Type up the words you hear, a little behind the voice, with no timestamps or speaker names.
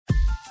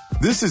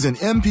This is an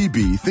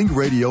MPB Think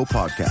Radio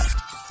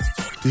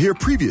podcast. To hear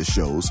previous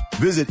shows,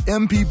 visit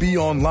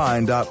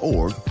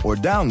mpbonline.org or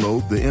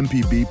download the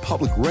MPB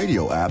Public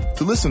Radio app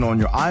to listen on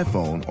your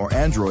iPhone or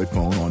Android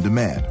phone on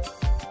demand.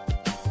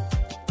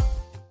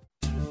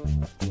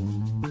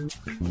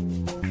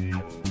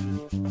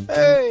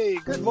 Hey,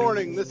 good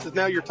morning. This is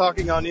Now You're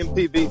Talking on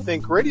MPB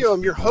Think Radio.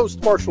 I'm your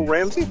host, Marshall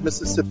Ramsey of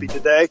Mississippi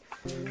Today.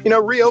 You know,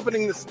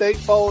 reopening the state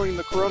following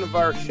the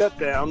coronavirus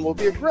shutdown will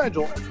be a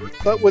gradual effort,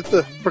 but with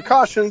the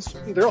precautions,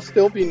 there'll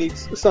still be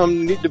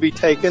some need to be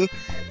taken.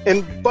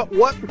 But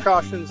what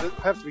precautions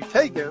have to be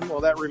taken,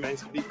 well, that remains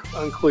to be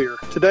unclear.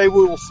 Today,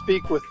 we will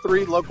speak with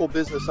 3 local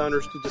business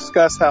owners to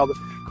discuss how the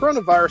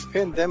coronavirus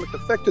pandemic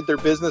affected their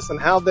business and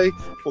how they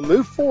will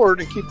move forward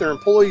and keep their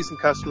employees and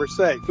customers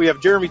safe. We have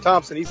Jeremy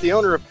Thompson. He's the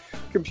owner of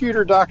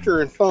Computer Doctor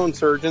and Phone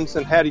Surgeons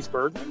in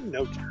Hattiesburg. You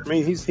know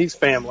Jeremy, he's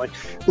family.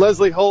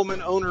 Leslie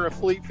Holman, owner of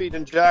Fleet Feet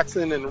in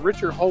Jackson, and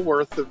Richard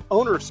Holworth, the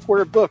owner of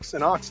Square Books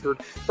in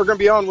Oxford. We're going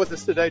to be on with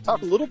us today,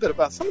 talk a little bit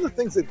about some of the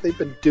things that they've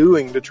been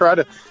doing to try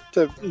to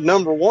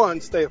number one,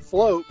 stay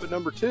afloat, but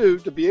number 2,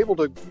 to be able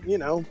to,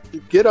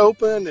 get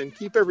open and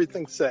keep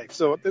everything safe.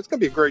 So it's going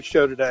to be a great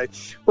show today.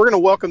 We're going to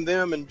welcome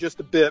them in just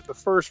a bit, but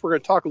first we're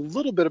going to talk a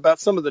little bit about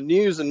some of the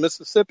news in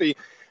Mississippi.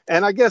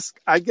 And I guess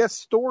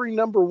story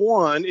number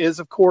 1 is,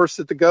 of course,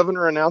 that the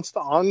governor announced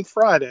on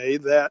Friday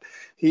that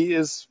he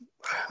is,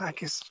 not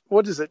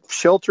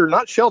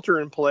shelter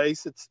in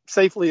place. It's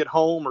safely at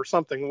home or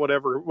something,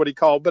 what he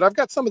called. But I've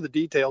got some of the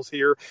details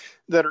here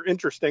that are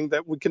interesting,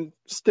 that we can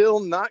still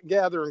not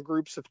gather in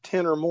groups of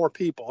 10 or more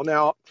people.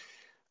 Now,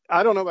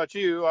 I don't know about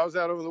you. I was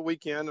out over the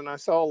weekend and I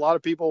saw a lot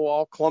of people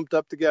all clumped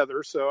up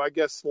together. So I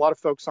guess a lot of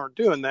folks aren't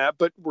doing that,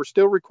 but we're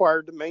still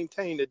required to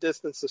maintain a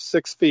distance of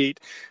 6 feet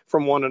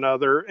from one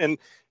another. And,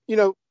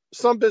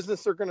 some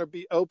businesses are going to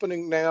be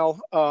opening now.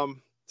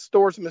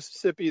 Stores in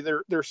Mississippi,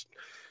 you're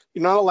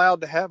not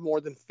allowed to have more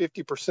than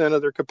 50%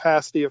 of their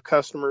capacity of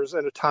customers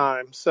at a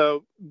time.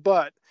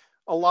 But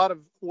a lot of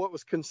what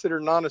was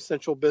considered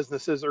non-essential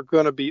businesses are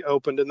going to be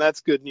opened, and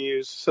that's good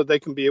news. So they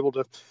can be able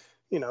to,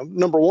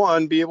 number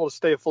 1, be able to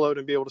stay afloat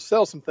and be able to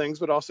sell some things,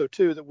 but also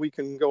 2, that we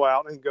can go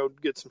out and go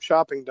get some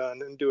shopping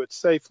done and do it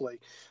safely.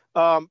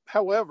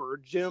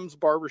 However, gyms,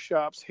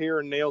 barbershops, hair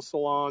and nail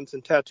salons,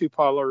 and tattoo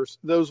parlors,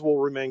 those will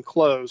remain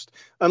closed,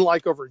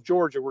 unlike over in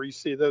Georgia where you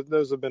see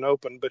those have been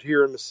open, but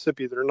here in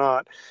Mississippi, they're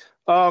not.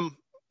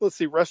 Let's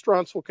see,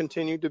 restaurants will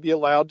continue to be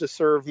allowed to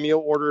serve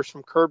meal orders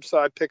from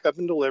curbside pickup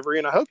and delivery,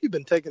 and I hope you've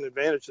been taking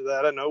advantage of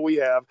that. I know we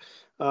have.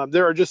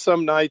 There are just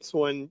some nights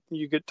when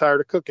you get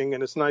tired of cooking,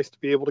 and it's nice to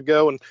be able to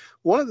go. And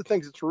one of the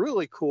things that's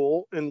really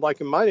cool, and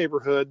like in my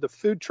neighborhood, the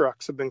food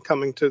trucks have been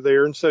coming to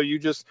there, and so you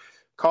just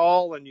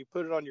call and you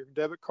put it on your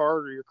debit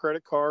card or your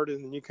credit card,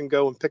 and then you can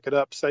go and pick it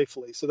up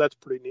safely. So that's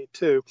pretty neat,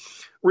 too.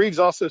 Reeves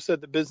also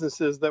said that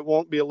businesses that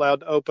won't be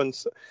allowed to open,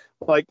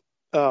 like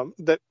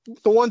that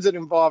the ones that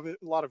involve a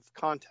lot of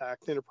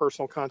contact,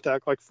 interpersonal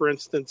contact, like, for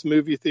instance,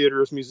 movie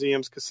theaters,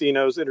 museums,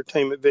 casinos,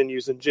 entertainment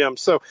venues, and gyms.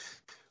 So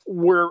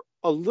we're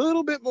a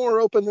little bit more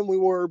open than we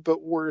were,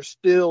 but we're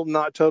still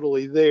not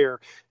totally there.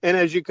 And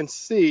as you can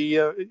see,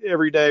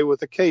 every day with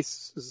the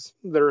cases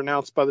that are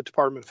announced by the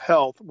Department of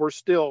Health, we're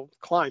still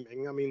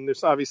climbing. I mean,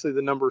 there's obviously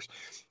the numbers,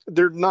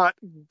 they're not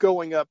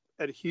going up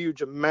at a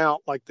huge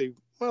amount like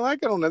I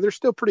don't know. They're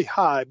still pretty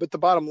high, but the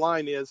bottom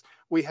line is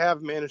we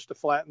have managed to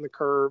flatten the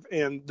curve,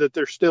 and that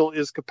there still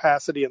is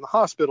capacity in the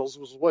hospitals,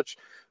 was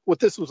what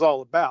this was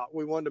all about.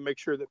 We wanted to make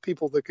sure that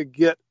people that could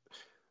get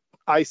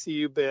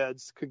ICU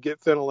beds, could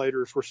get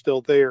ventilators, were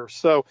still there.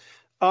 So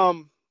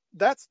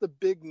that's the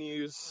big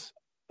news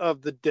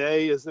of the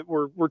day, is that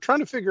we're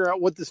trying to figure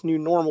out what this new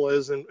normal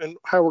is and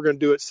how we're going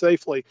to do it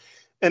safely.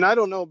 And I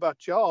don't know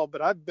about y'all,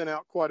 but I've been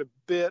out quite a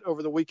bit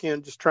over the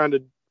weekend just trying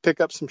to pick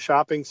up some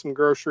shopping, some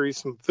groceries,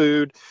 some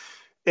food.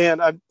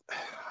 And I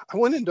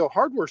went into a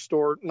hardware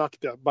store, not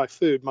to buy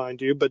food,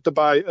 mind you, but to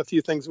buy a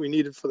few things we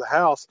needed for the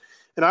house.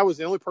 And I was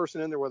the only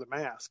person in there with a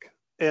mask.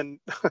 And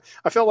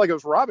I felt like I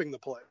was robbing the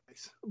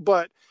place.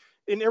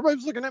 And everybody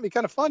was looking at me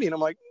kind of funny. And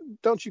I'm like,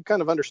 don't you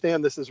kind of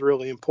understand this is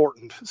really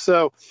important?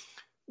 So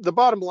the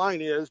bottom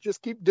line is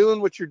just keep doing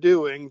what you're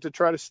doing to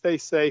try to stay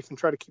safe and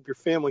try to keep your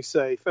family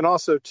safe. And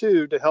also,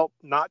 too, to help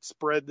not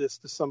spread this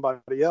to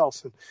somebody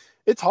else. And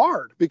it's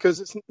hard because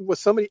it's with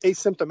so many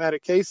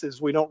asymptomatic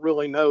cases, we don't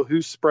really know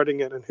who's spreading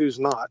it and who's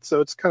not.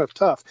 So it's kind of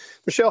tough.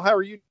 Michelle, how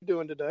are you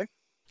doing today?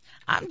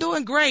 I'm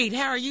doing great.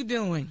 How are you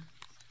doing?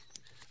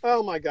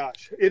 Oh, my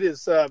gosh. It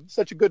is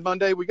such a good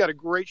Monday. We got a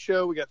great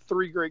show. We got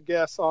 3 great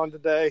guests on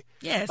today.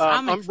 Yes,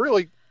 I'm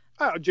really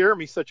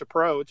Jeremy's such a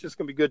pro. It's just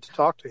going to be good to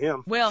talk to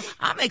him. Well,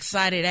 I'm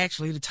excited,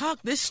 actually, to talk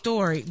this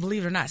story.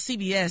 Believe it or not,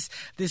 CBS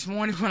this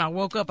morning when I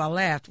woke up, I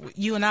laughed.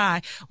 You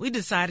and we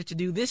decided to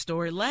do this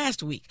story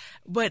last week.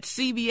 But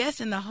CBS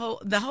and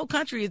the whole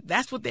country,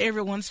 that's what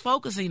everyone's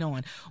focusing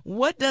on.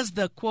 What does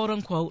the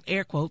quote-unquote,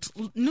 air quotes,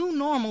 new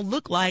normal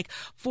look like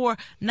for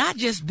not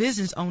just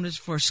business owners,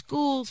 for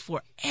schools,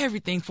 for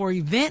everything, for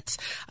events?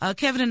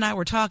 Kevin and I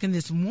were talking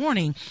this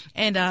morning,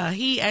 and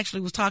he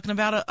actually was talking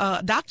about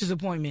a doctor's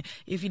appointment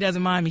if he doesn't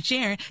doesn't mind me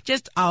sharing,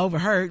 just I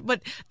overheard,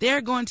 but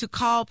they're going to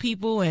call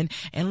people and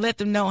let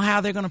them know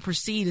how they're going to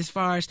proceed as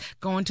far as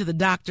going to the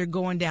doctor,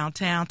 going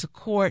downtown to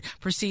court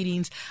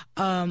proceedings.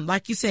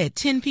 Like you said,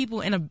 10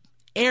 people in a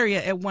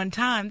area at one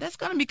time. That's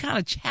going to be kind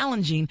of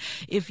challenging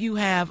if you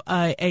have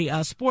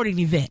a sporting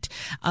event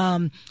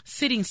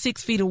sitting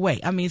 6 feet away.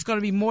 I mean, it's going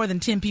to be more than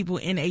 10 people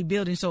in a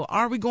building. So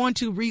are we going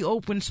to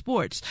reopen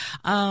sports?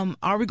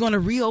 Are we going to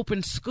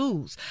reopen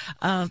schools?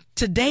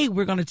 Today,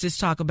 we're going to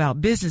just talk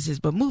about businesses,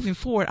 but moving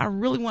forward, I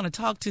really want to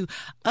talk to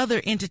other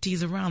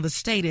entities around the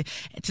state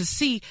to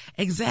see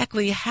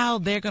exactly how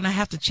they're going to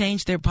have to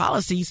change their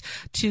policies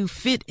to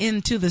fit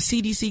into the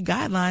CDC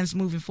guidelines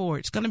moving forward.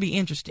 It's going to be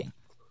interesting.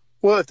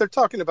 Well, if they're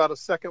talking about a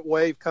second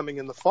wave coming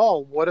in the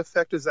fall, what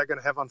effect is that going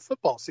to have on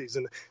football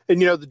season? And,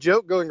 the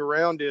joke going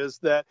around is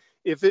that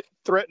if it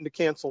threatened to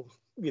cancel,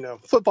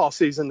 football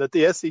season, that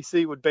the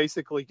SEC would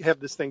basically have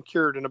this thing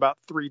cured in about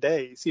 3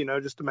 days,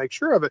 just to make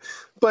sure of it.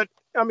 But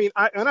I mean,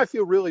 I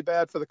feel really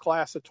bad for the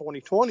class of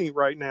 2020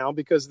 right now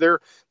because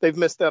they've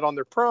missed out on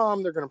their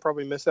prom. They're going to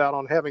probably miss out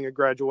on having a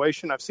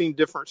graduation. I've seen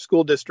different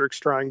school districts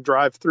trying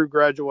drive-through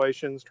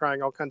graduations,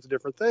 trying all kinds of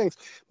different things.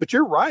 But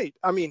you're right.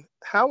 I mean,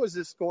 how is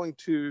this going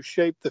to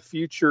shape the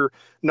future,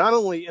 not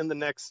only in the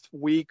next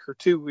week or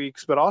 2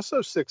 weeks, but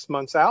also 6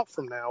 months out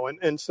from now?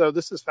 And so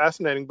this is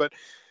fascinating. But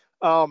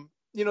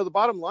the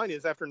bottom line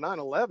is after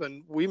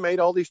 9/11, we made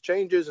all these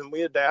changes and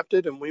we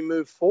adapted and we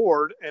moved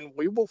forward and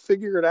we will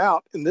figure it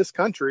out in this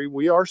country.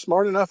 We are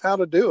smart enough how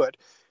to do it.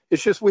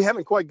 It's just we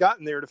haven't quite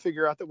gotten there to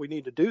figure out that we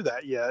need to do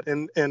that yet.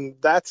 And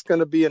that's going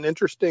to be an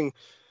interesting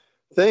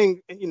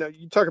thing.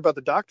 You talk about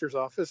the doctor's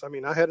office. I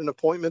mean, I had an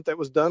appointment that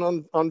was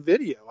done on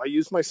video. I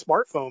used my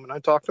smartphone and I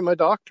talked to my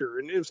doctor.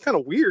 And it was kind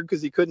of weird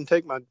because he couldn't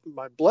take my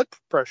blood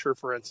pressure,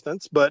 for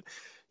instance. But,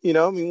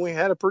 we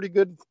had a pretty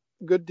good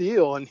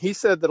deal. And he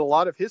said that a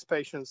lot of his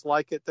patients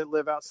like it that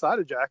live outside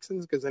of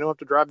Jackson's because they don't have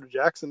to drive to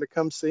Jackson to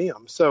come see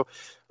him. So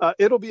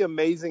it'll be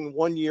amazing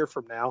 1 year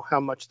from now how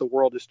much the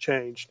world has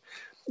changed.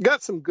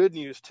 Got some good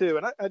news, too.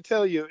 And I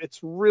tell you, it's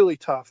really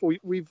tough.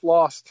 We've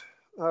lost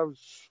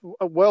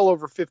well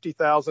over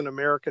 50,000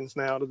 Americans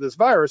now to this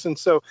virus. And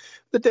so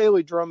the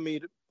daily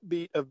drumbeat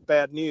of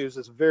bad news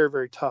is very,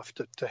 very tough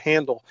to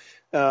handle.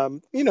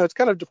 It's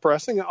kind of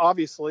depressing,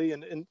 obviously.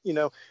 And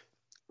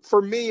for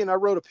me, and I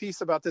wrote a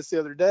piece about this the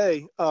other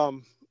day,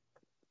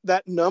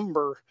 that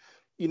number,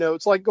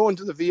 it's like going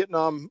to the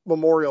Vietnam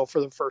Memorial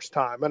for the first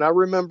time. And I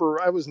remember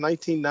I was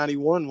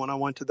 1991 when I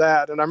went to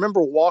that. And I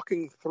remember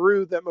walking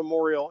through that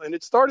memorial, and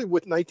it started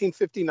with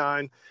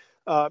 1959.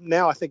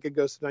 Now I think it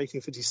goes to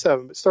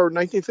 1957. But it started in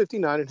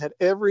 1959 and had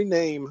every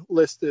name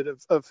listed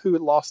of who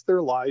had lost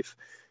their life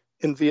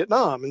in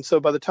Vietnam. And so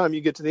by the time you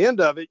get to the end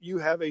of it, you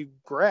have a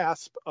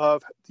grasp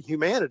of the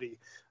humanity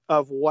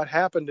of what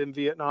happened in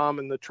Vietnam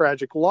and the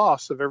tragic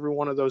loss of every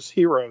one of those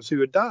heroes who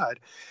had died.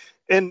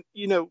 And,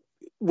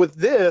 with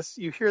this,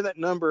 you hear that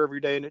number every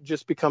day and it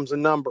just becomes a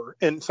number.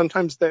 And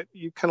sometimes that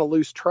you kind of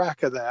lose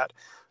track of that.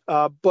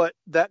 But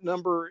that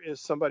number is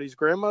somebody's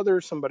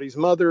grandmother, somebody's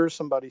mother,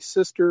 somebody's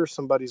sister,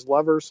 somebody's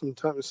lover,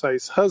 sometimes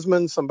somebody's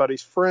husband,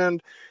 somebody's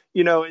friend,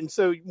 and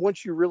so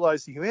once you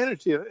realize the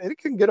humanity of it, it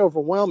can get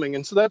overwhelming.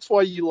 And so that's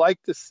why you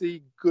like to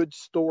see good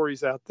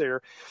stories out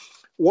there.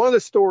 One of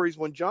the stories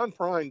when John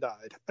Prine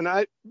died, and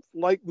I,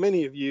 like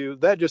many of you,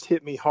 that just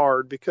hit me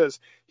hard because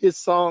his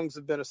songs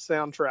have been a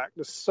soundtrack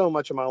to so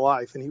much of my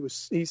life. And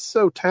he's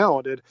so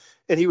talented,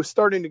 and he was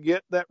starting to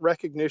get that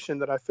recognition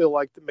that I feel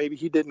like that maybe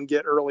he didn't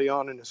get early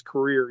on in his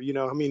career.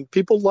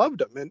 People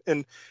loved him,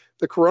 and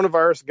the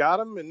coronavirus got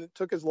him and it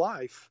took his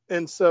life.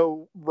 And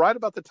so right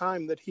about the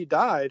time that he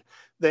died,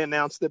 they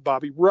announced that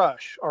Bobby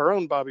Rush, our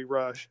own Bobby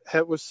Rush,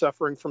 was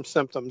suffering from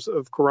symptoms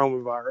of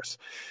coronavirus.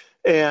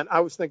 And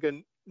I was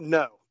thinking,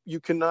 no, you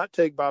cannot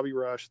take Bobby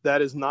Rush.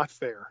 That is not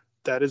fair.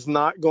 That is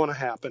not going to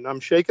happen. I'm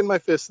shaking my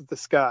fist at the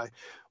sky.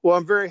 Well,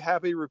 I'm very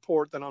happy to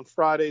report that on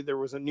Friday, there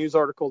was a news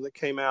article that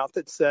came out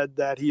that said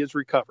that he has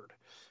recovered,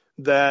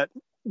 that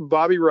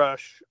Bobby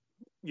Rush,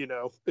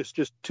 is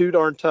just too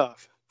darn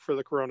tough for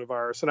the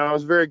coronavirus. And I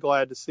was very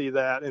glad to see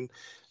that. And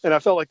I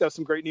felt like that was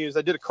some great news.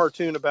 I did a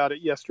cartoon about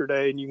it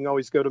yesterday, and you can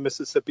always go to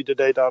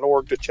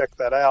MississippiToday.org to check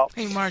that out.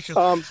 Hey,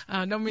 Marshall,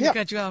 don't mean to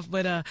cut you off,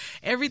 but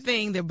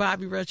everything that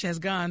Bobby Rush has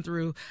gone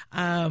through,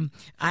 I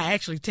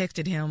actually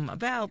texted him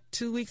about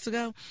 2 weeks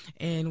ago,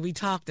 and we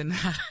talked, and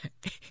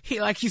he,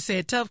 like you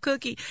said, tough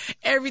cookie.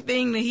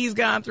 Everything that he's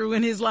gone through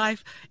in his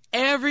life,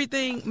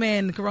 everything,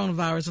 man, the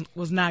coronavirus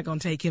was not going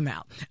to take him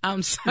out.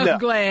 I'm so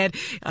glad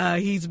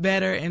he's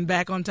better and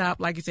back on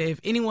top. Like you said, if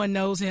anyone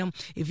knows him,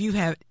 if you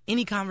have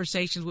any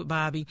conversations with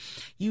Bobby,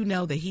 you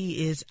know that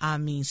he is,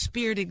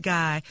 spirited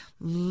guy,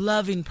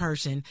 loving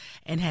person,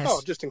 and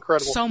has just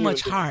incredible, so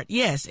much heart.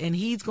 Yes, and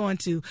he's going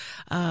to,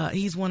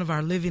 he's one of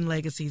our living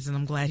legacies, and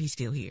I'm glad he's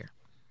still here.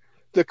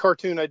 The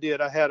cartoon I did,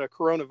 I had a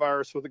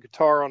coronavirus with a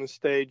guitar on a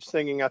stage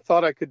singing, I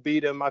thought I could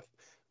beat him.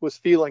 was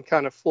feeling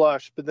kind of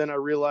flush, but then I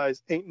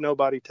realized ain't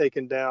nobody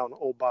taking down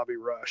old Bobby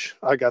Rush.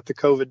 I got the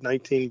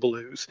COVID-19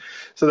 blues.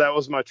 So that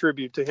was my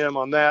tribute to him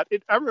on that.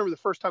 I remember the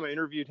first time I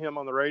interviewed him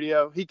on the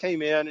radio, he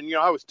came in and,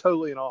 I was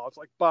totally in awe. It's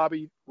like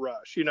Bobby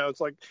Rush, it's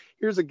like,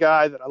 here's a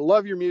guy that I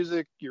love your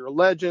music. You're a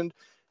legend.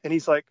 And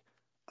he's like,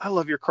 I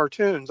love your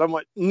cartoons. I'm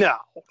like, no,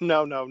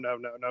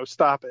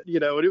 stop it.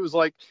 And it was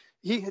like,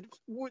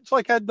 it's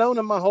like I'd known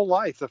him my whole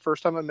life. The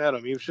first time I met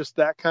him, he was just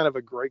that kind of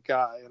a great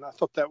guy. And I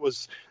thought that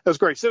was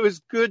great. So it was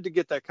good to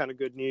get that kind of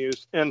good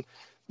news. And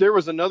there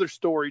was another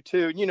story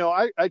too.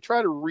 I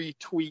try to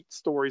retweet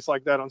stories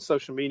like that on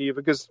social media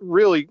because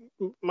really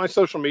my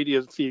social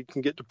media feed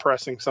can get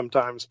depressing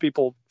sometimes.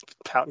 People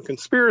touting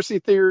conspiracy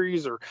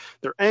theories, or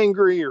they're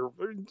angry, or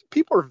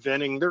people are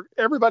venting.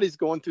 Everybody's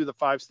going through the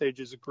 5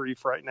 stages of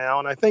grief right now.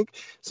 And I think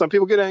some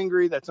people get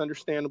angry. That's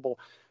understandable.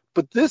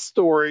 But this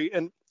story,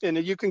 and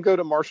you can go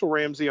to Marshall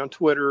Ramsey on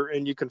Twitter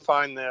and you can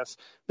find this.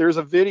 There's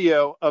a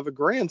video of a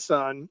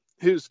grandson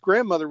whose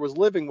grandmother was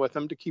living with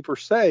him to keep her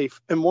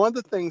safe. And one of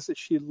the things that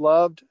she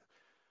loved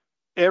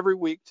every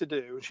week to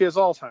do, she has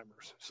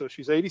Alzheimer's. So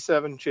she's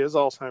 87, she has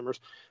Alzheimer's.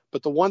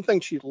 But the one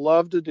thing she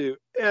loved to do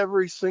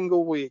every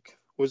single week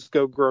was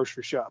go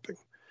grocery shopping.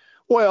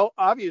 Well,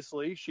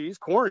 obviously, she's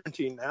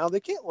quarantined now. They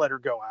can't let her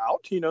go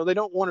out. They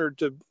don't want her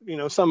to,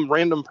 some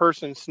random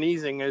person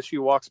sneezing as she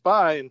walks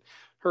by and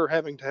her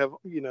having to have,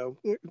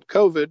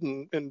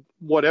 COVID and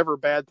whatever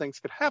bad things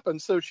could happen.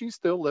 So she's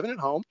still living at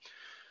home.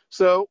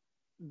 So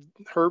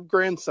her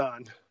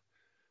grandson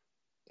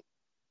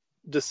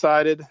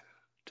decided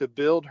to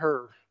build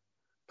her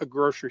a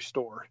grocery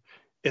store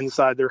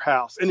inside their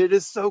house. And it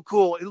is so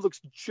cool. It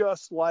looks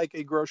just like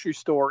a grocery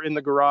store in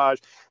the garage.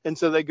 And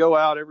so they go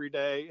out every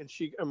day,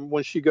 and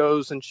when she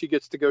goes and she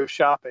gets to go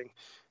shopping.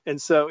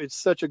 And so it's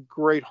such a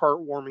great,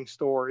 heartwarming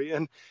story.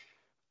 And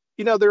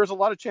there's a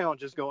lot of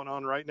challenges going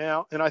on right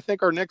now. And I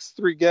think our next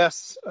 3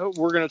 guests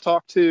we're going to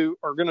talk to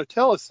are going to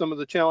tell us some of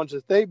the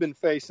challenges they've been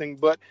facing.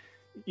 But,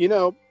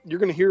 you're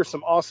going to hear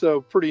some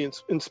also pretty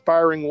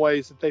inspiring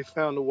ways that they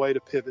found a way to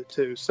pivot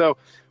to. So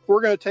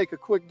we're going to take a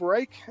quick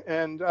break.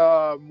 And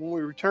when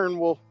we return,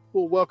 we'll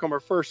welcome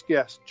our first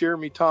guest,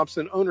 Jeremy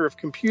Thompson, owner of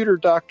Computer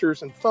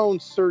Doctors and Phone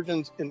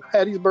Surgeons in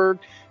Hattiesburg.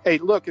 Hey,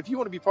 look, if you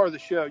want to be part of the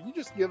show, you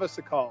just give us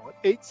a call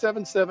at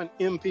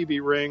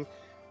 877-MPB-RING.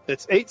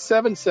 That's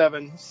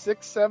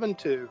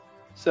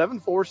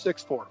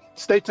 877-672-7464.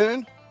 Stay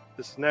tuned.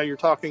 This is Now You're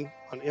Talking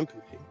on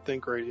MPB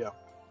Think Radio.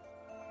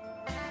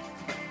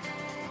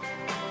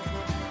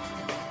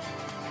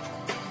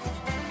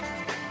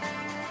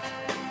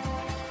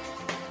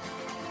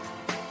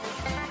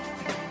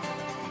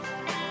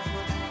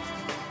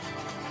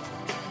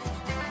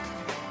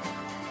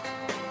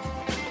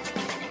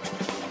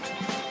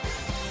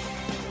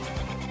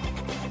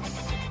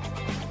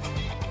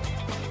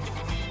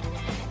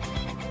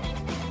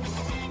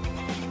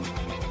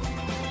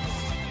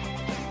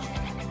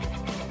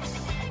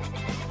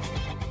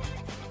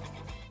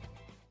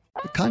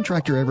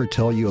 Contractor ever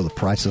tell you the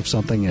price of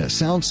something and it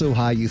sounds so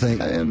high you think,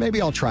 maybe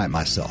I'll try it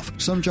myself?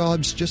 Some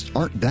jobs just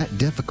aren't that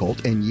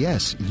difficult, and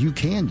yes, you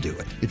can do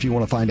it. If you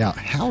want to find out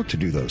how to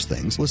do those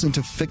things, listen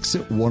to Fix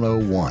It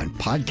 101,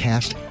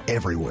 podcast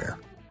everywhere.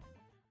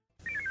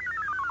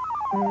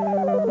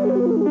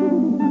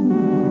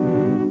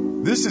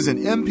 This is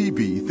an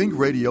MPB Think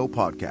Radio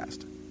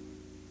podcast.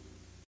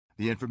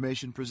 The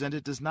information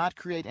presented does not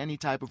create any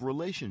type of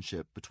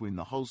relationship between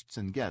the hosts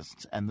and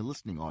guests and the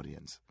listening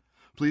audience.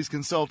 Please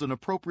consult an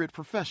appropriate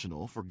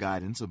professional for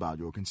guidance about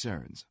your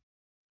concerns.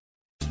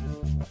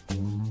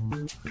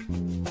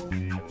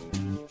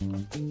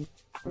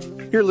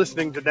 You're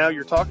listening to Now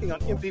You're Talking on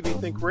MPB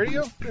Think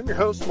Radio. I'm your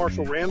host,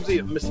 Marshall Ramsey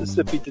of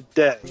Mississippi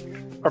Today.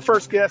 Our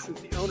first guest is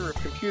the owner of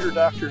Computer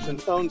Doctors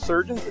and Phone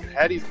Surgeons in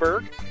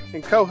Hattiesburg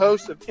and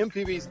co-host of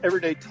MPB's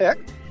Everyday Tech,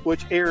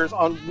 which airs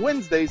on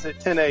Wednesdays at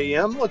 10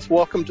 a.m. Let's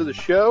welcome to the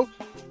show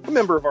a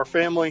member of our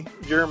family,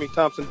 Jeremy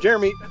Thompson.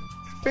 Jeremy,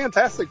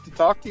 fantastic to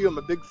talk to you. I'm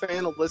a big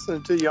fan of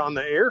listening to you on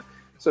the air,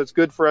 so it's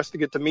good for us to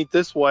get to meet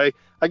this way.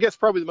 I guess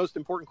probably the most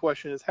important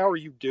question is, how are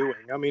you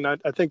doing? I mean, I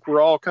think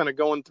we're all kind of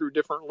going through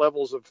different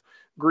levels of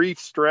grief,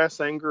 stress,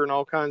 anger, and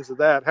all kinds of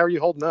that. How are you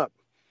holding up?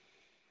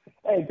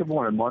 Hey, good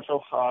morning,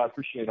 Marshall. I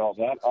appreciate all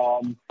that. I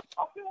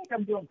feel like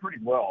I'm doing pretty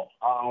well.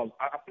 I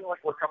feel like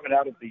we're coming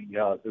out of the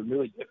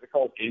really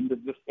difficult end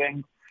of this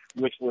thing,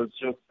 which was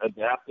just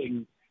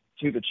adapting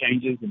to the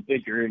changes and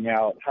figuring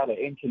out how to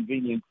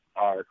inconvenience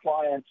our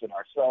clients and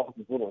ourselves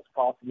as little as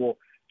possible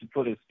to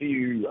put as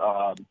few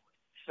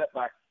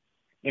setbacks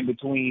in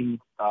between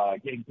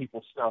getting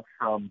people's stuff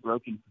from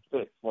broken to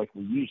fixed like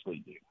we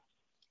usually do.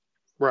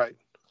 Right.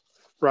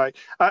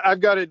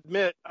 I've got to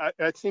admit,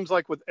 it seems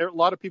like with a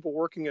lot of people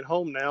working at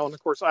home now, and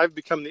of course I've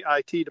become the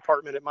IT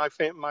department at my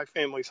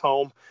family's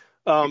home,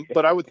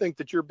 but I would think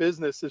that your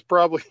business is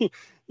probably,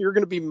 you're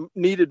going to be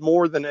needed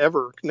more than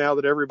ever now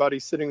that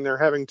everybody's sitting there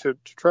having to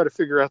try to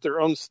figure out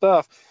their own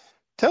stuff.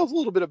 Tell us a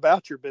little bit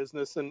about your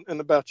business and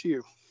about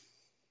you.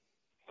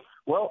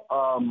 Well,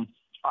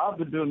 I've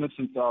been doing this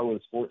since I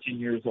was 14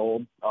 years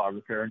old,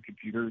 repairing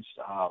computers.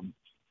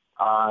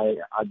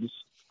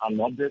 I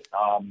loved it.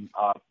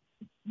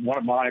 One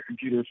of my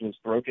computers was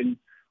broken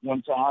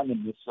one time,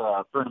 and this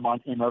friend of mine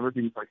came over.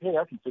 He was like, "Hey,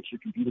 I can fix your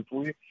computer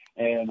for you."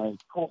 And I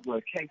pulled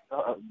the case,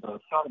 the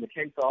side of the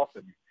case off,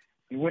 and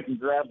he went and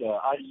grabbed an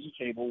IDE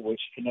cable,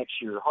 which connects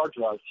your hard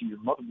drive to your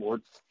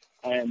motherboard.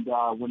 And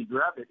when he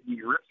grabbed it,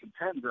 he ripped some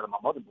pins out of my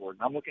motherboard.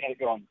 And I'm looking at it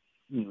going,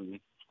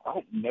 I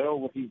don't know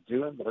what he's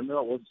doing, but I know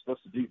I wasn't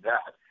supposed to do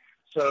that.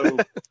 So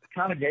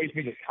kind of gave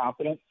me the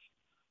confidence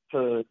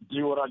to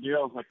do what I do.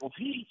 I was like, well,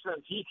 if he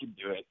says he can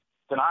do it,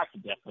 then I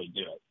can definitely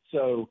do it.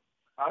 So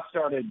I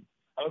started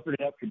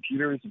opening up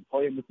computers and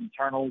playing with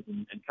internals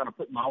and kind of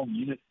putting my own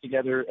units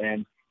together.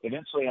 And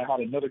eventually I had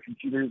another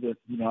computer that,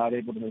 I'd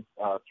able to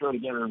throw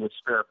together with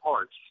spare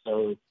parts.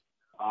 So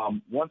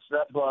once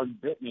that bug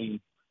bit me,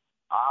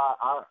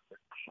 I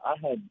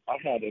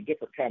had a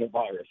different kind of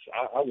virus.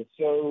 I was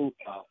so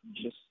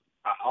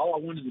all I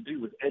wanted to do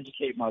was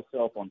educate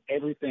myself on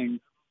everything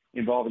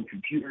involving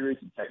computers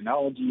and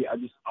technology.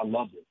 I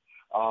loved it.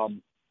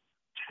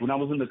 When I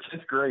was in the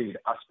 10th grade,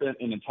 I spent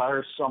an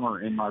entire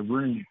summer in my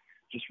room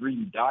just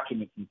reading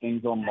documents and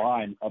things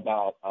online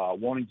about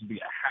wanting to be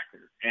a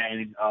hacker.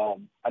 And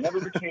I never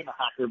became a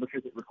hacker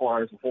because it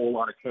requires a whole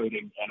lot of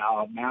coding,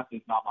 and math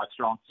is not my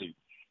strong suit.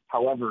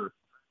 However,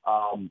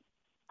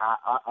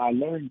 I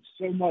learned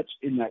so much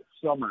in that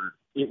summer.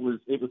 It was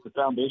the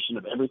foundation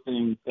of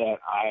everything that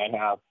I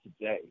have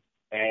today.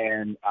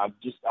 And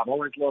I've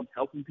always loved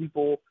helping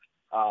people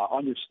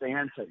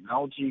understand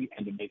technology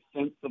and to make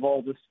sense of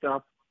all this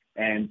stuff.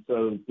 And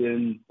so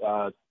then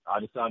I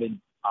decided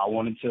I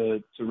wanted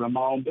to run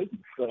my own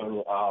business.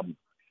 So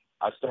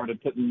I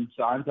started putting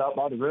signs out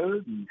by the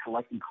road and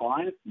collecting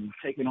clients and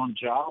taking on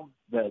jobs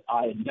that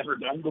I had never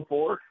done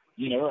before.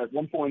 At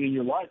one point in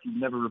your life, you've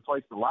never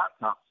replaced a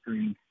laptop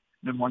screen.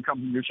 Then one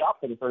comes in your shop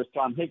for the first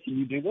time. Hey, can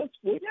you do this?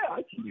 Well, yeah,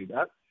 I can do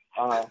that.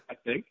 I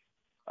think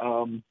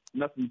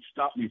nothing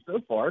stopped me so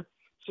far.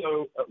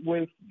 So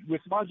with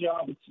my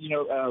job, it's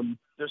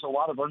there's a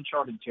lot of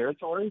uncharted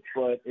territory,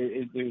 but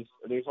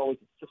there's always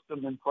a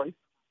system in place.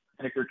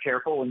 And if you're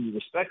careful and you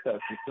respect that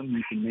system,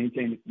 you can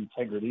maintain its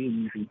integrity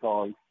and you can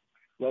cause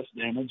less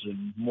damage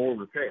and more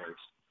repairs.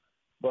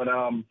 But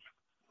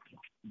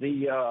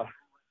the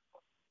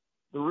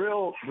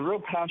real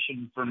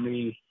passion for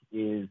me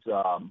is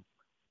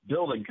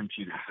building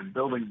computers and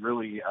building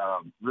really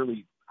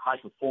high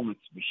performance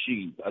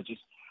machines.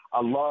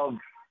 I love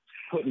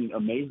putting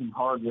amazing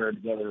hardware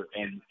together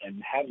and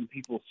having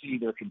people see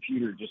their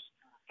computer just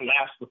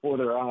flash before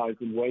their eyes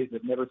in ways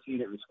they've never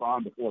seen it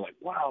respond before. Like,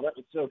 wow, that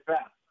was so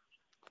fast.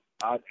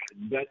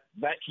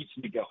 That keeps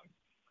me going.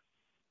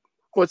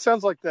 Well, it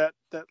sounds like that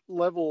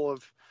level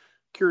of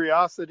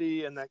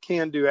curiosity and that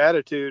can-do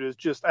attitude is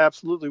just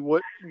absolutely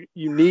what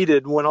you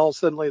needed when all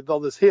suddenly all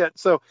this hit.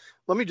 So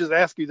let me just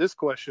ask you this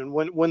question.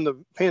 When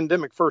the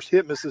pandemic first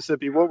hit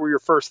Mississippi, what were your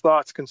first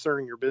thoughts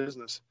concerning your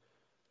business?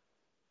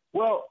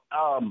 Well,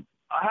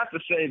 I have to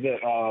say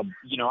that, I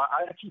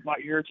keep my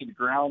ear to the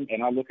ground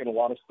and I look at a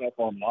lot of stuff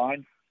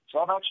online. So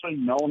I've actually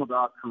known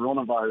about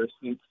coronavirus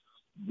since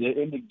the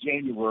end of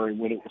January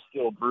when it was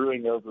still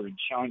brewing over in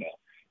China.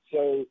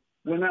 So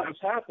when that was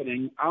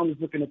happening, I was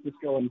looking at this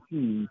going,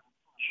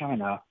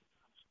 China,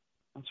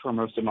 that's where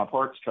most of my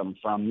parts come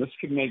from. This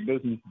could make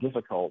business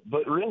difficult.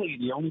 But really,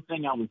 the only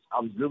thing I was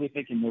really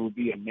thinking there would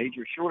be a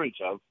major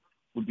shortage of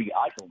would be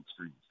iPhone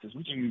screens, because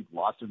we do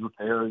lots of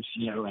repairs,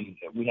 and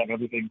we have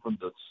everything from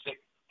the 6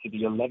 to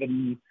the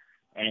 11,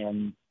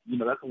 and,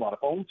 that's a lot of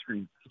phone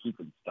screens to keep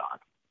in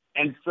stock.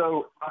 And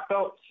so I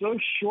felt so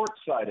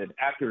short-sighted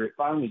after it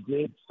finally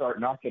did start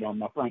knocking on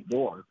my front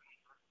door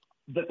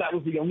that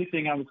was the only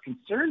thing I was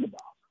concerned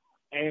about.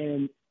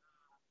 And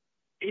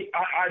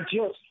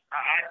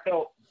I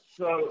felt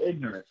so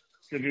ignorant,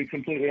 to be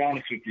completely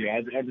honest with you.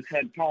 I just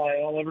had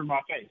pie all over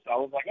my face. I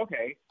was like,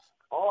 okay,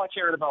 all I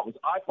cared about was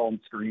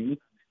iPhone screens,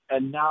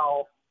 and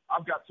now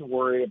I've got to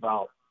worry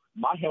about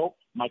my health,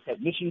 my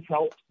technicians'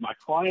 health, my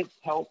clients'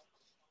 health,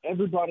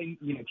 everybody,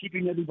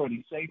 keeping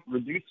everybody safe,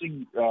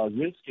 reducing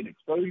risk and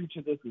exposure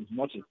to this as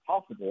much as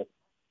possible.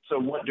 So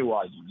what do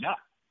I do now?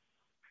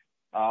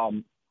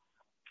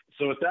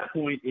 So at that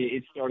point,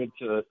 it started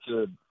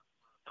to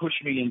push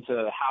me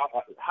into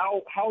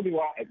how do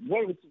I,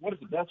 what is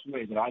the best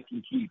way that I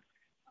can keep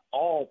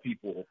all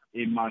people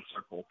in my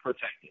circle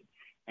protected?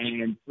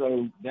 And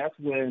so that's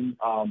when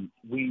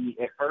we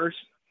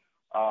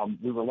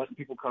were letting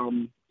people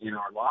come in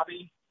our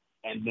lobby,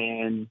 and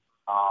then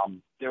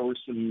there were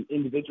some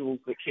individuals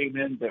that came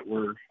in that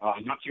were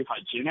not too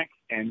hygienic,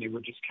 and they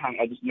were just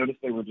I just noticed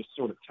they were just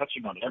sort of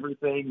touching on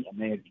everything, and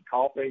they had been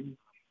coughing,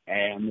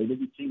 and they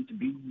didn't seem to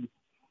be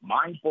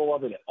mindful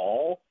of it at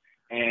all.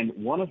 And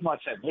one of my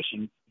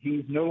technicians,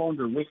 he's no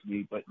longer with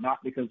me, but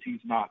not because he's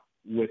not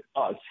with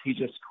us. He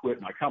just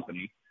quit my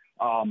company.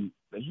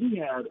 But he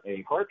had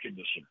a heart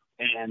condition.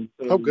 And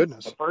so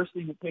the first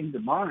thing that came to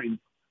mind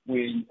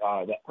when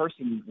that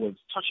person was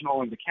touching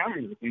all of the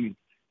counter with me,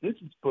 this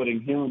is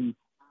putting him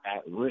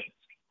at risk,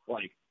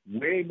 like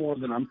way more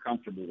than I'm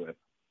comfortable with.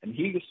 And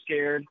he was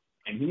scared,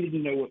 and he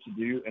didn't know what to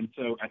do. And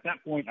so at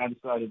that point, I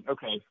decided,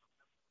 okay,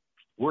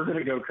 we're going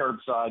to go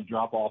curbside,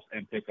 drop off,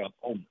 and pick up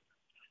only.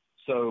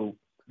 So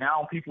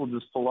now people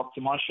just pull up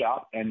to my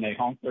shop and they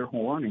honk their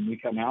horn, and we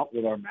come out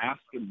with our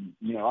mask, and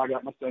I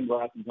got my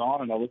sunglasses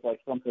on, and I look like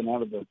something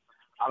out of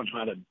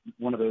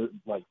one of the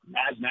like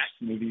Mad Max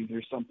movies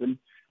or something,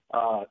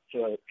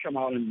 to come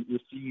out and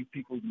receive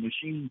people's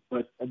machines.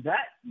 But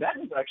that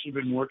has actually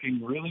been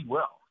working really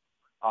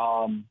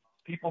well.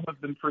 People have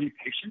been pretty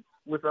patient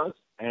with us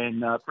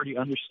and pretty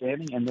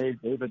understanding, and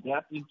they've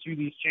adapted to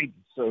these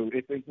changes. So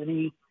if there's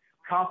any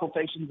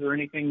consultations or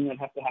anything that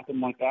has to happen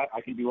like that,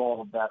 I can do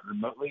all of that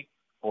remotely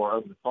or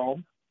over the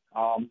phone.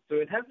 So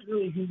it hasn't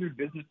really hindered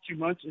business too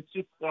much. It's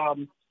just,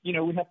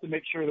 we have to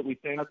make sure that we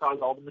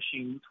sanitize all the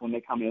machines when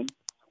they come in.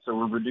 So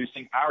we're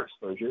reducing our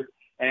exposure,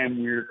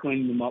 and we're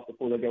cleaning them up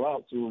before they go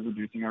out. So we're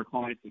reducing our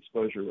clients'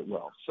 exposure as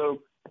well.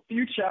 So a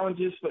few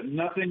challenges, but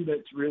nothing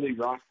that's really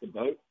rocked the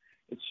boat.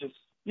 It's just,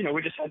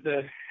 we just had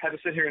to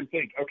sit here and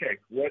think, okay,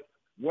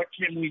 what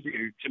can we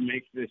do to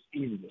make this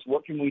easiest?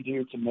 What can we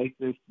do to make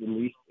this the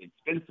least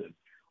expensive?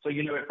 So,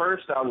 at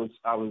first I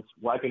was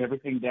wiping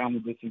everything down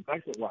with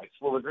disinfectant wipes.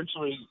 Well,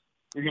 eventually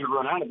you're going to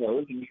run out of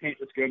those, and you can't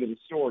just go to the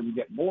store and you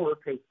get more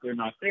because they're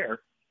not there.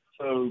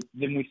 So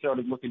then we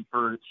started looking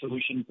for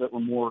solutions that were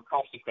more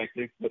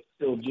cost-effective, but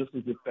still just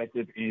as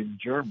effective in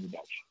germ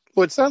reduction.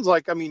 Well, it sounds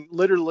like,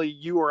 literally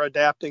you are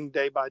adapting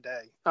day by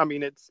day.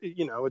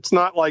 It's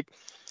not like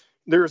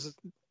there's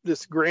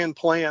this grand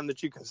plan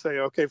that you can say,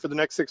 okay, for the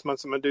next 6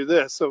 months, I'm going to do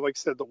this. So like I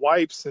said, the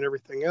wipes and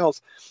everything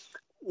else.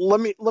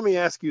 Let me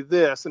ask you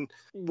this, and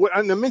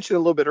I mentioned a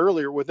little bit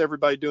earlier with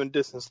everybody doing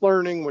distance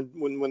learning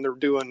when they're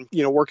doing,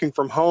 working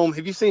from home.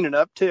 Have you seen an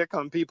uptick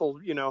on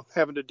people,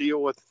 having to deal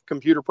with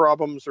computer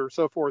problems or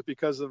so forth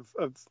because of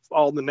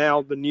all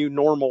the new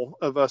normal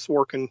of us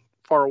working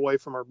far away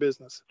from our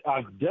business?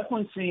 I've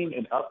definitely seen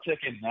an uptick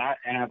in that,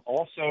 and I've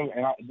also,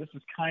 this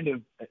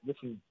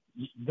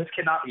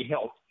cannot be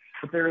helped,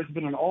 but there has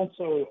been an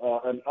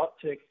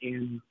uptick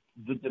in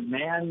the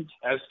demand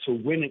as to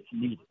when it's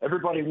needed.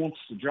 Everybody wants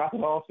to drop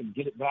it off and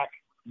get it back,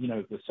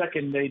 the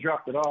second they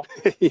dropped it off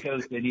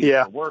because they need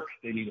it for work,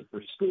 they need it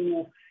for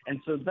school.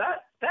 And so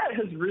that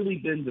has really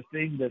been the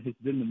thing that has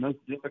been the most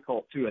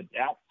difficult to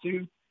adapt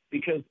to,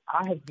 because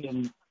I have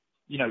been,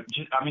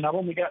 I've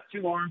only got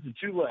 2 arms and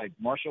 2 legs,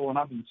 Marshall, and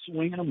I've been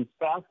swinging them as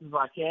fast as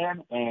I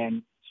can.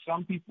 And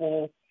some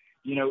people,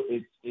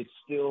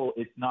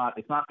 it's not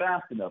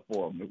fast enough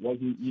for them. It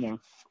wasn't,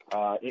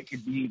 it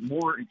could be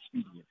more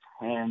expedient.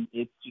 And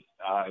it's just,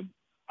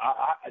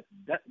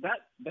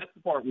 that's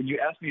the part when you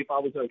ask me if I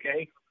was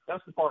okay,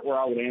 that's the part where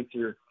I would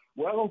answer,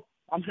 well,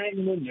 I'm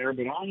hanging in there,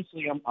 but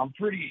honestly, I'm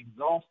pretty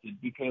exhausted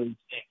because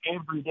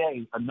every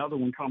day another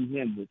one comes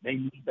in that they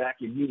need back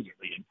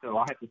immediately. And so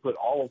I have to put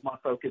all of my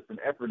focus and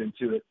effort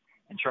into it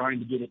and trying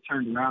to get it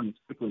turned around as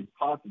quickly as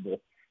possible.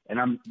 And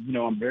I'm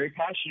very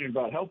passionate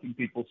about helping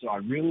people, so I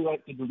really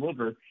like to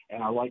deliver,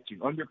 and I like to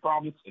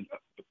underpromise and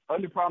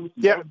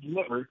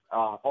overdeliver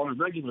on a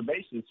regular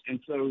basis.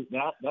 And so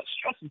that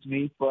stresses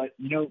me. But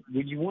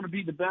when you want to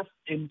be the best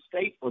in the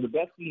state or the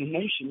best in the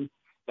nation,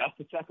 that's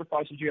the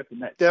sacrifices you have to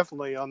make.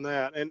 Definitely on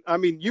that. And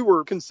you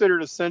were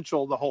considered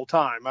essential the whole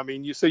time.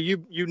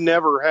 You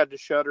never had to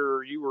shutter,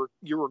 or you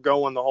were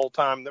going the whole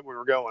time that we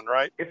were going,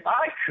 right? If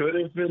I could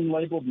have been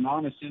labeled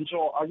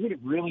non-essential, I would have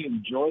really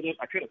enjoyed it.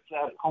 I could have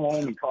sat at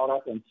home and caught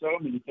up on so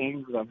many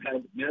things that I've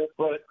had to miss,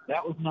 but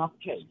that was not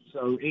the case.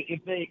 So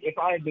if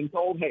I had been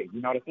told, hey,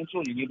 you're not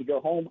essential, you need to go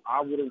home,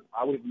 I would have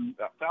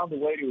found a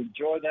way to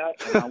enjoy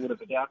that, and I would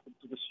have adapted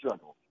to the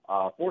struggle.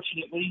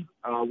 Fortunately,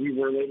 we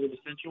were labeled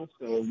essential,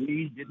 so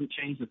we didn't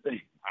change a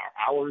thing.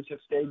 Our hours have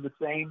stayed the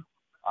same.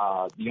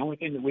 The only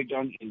thing that we've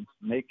done is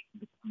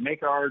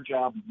make our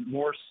job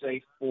more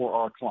safe for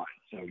our clients.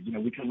 So,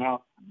 we come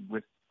out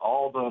with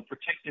all the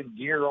protective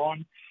gear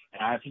on,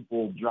 and I have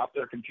people drop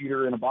their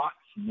computer in a box,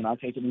 and then I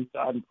take it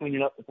inside and clean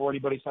it up before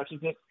anybody touches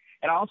it.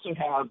 And I also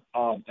have,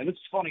 and it's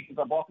funny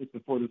because I bought this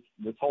before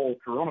this whole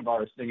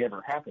coronavirus thing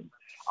ever happened.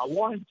 I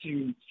wanted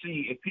to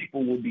see if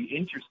people would be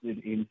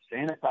interested in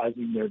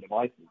sanitizing their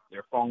devices,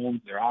 their phones,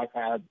 their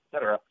iPads,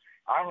 etc.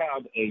 I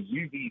have a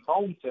UV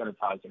phone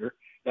sanitizer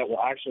that will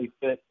actually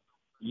fit,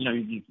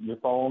 your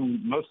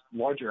phone, most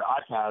larger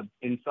iPads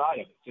inside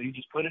of it. So you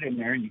just put it in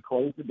there and you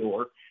close the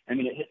door, and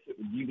then it hits it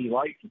with UV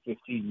light for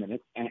 15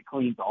 minutes, and it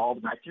cleans all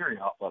the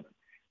bacteria off of it.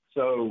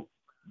 So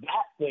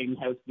that thing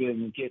has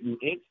been getting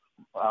its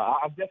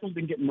I've definitely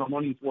been getting my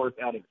money's worth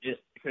out of it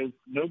because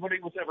nobody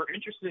was ever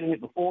interested in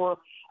it before.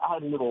 I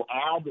had a little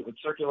ad that would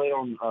circulate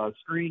on a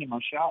screen in my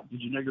shop.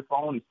 Did you know your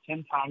phone is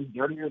 10 times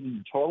dirtier than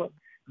your toilet?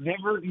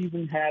 Never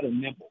even had a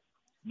nipple.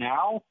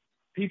 Now,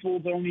 people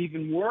don't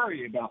even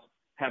worry about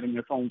having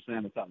their phone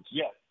sanitized.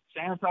 Yes,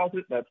 sanitize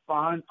it. That's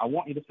fine. I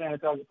want you to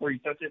sanitize it before you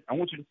touch it. I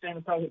want you to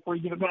sanitize it before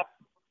you give it back.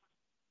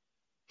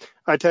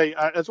 I tell you,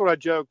 that's what I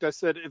joked. I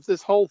said, if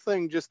this whole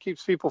thing just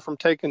keeps people from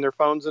taking their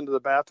phones into the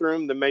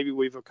bathroom, then maybe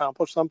we've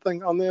accomplished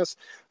something on this.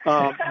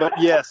 But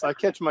yes, I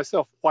catch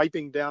myself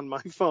wiping down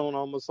my phone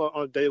almost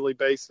on a daily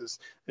basis,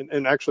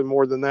 and actually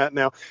more than that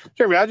now.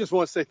 Jeremy, I just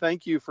want to say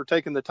thank you for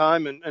taking the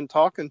time and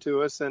talking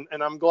to us. And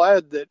I'm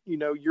glad that,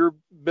 you've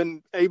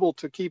been able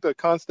to keep a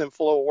constant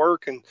flow of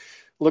work, and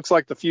looks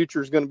like the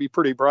future is going to be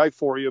pretty bright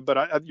for you.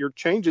 But your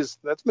changes,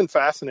 that's been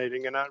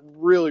fascinating. And I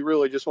really,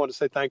 really just want to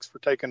say thanks for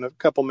taking a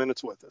couple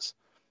minutes with us.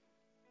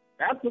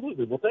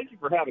 Absolutely. Well, thank you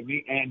for having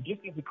me. And just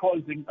as a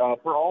closing,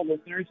 for all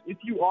listeners, if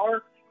you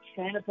are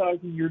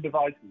sanitizing your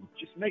devices,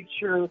 just make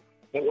sure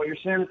that what you're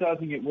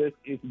sanitizing it with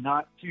is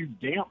not too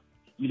damp.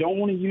 You don't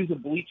want to use a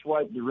bleach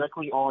wipe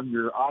directly on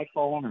your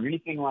iPhone or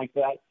anything like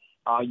that.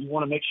 You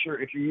want to make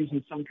sure if you're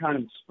using some kind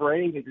of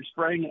spray that you're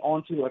spraying it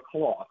onto a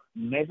cloth,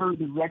 never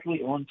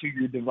directly onto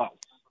your device.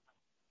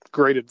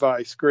 Great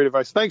advice. Great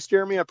advice. Thanks,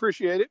 Jeremy. I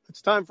appreciate it.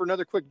 It's time for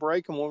another quick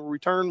break, and when we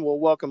return, we'll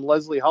welcome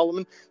Leslie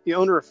Holloman, the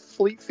owner of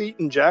Fleet Feet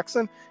in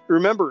Jackson.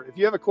 Remember, if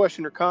you have a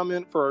question or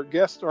comment for our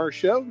guest or our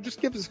show,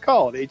 just give us a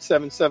call at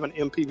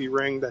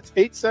 877-MPB-RING. That's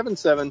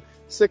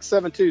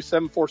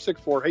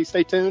 877-672-7464. Hey,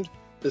 stay tuned.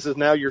 This is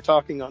Now You're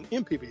Talking on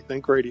MPB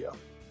Think Radio.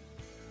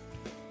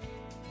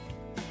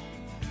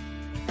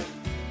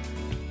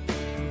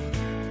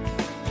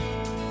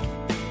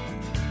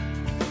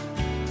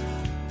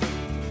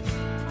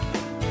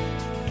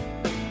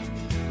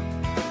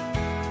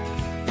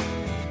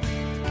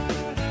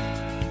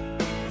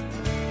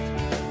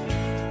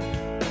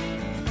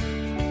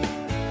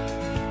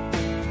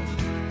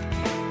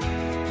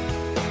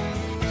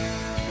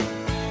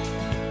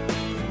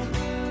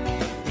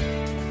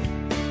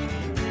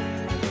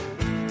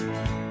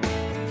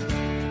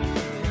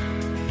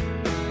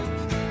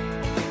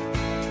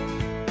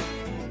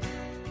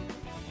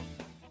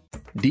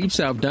 Deep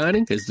South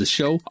Dining is the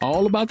show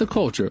all about the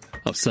culture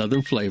of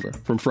Southern flavor,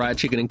 from fried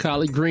chicken and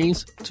collard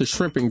greens to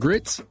shrimp and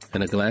grits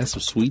and a glass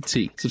of sweet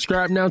tea.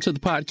 Subscribe now to the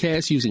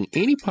podcast using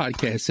any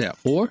podcast app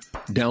or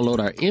download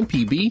our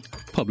MPB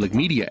Public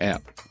Media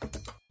app.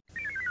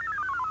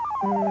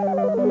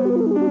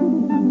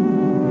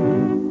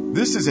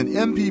 This is an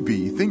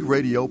MPB Think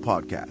Radio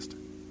podcast.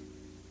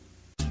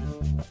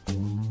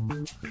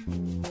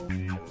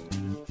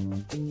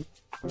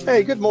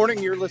 Hey, good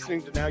morning. You're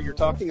listening to Now You're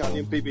Talking on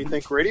MPB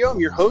Think Radio. I'm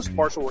your host,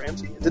 Marshall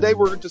Ramsey. Today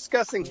we're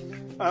discussing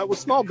with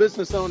small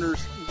business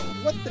owners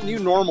what the new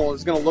normal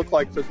is going to look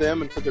like for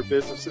them and for their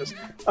businesses.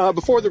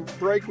 Before the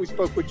break, we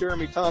spoke with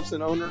Jeremy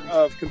Thompson, owner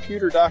of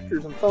Computer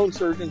Doctors and Phone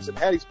Surgeons in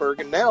Hattiesburg.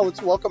 And now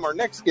let's welcome our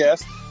next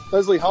guest,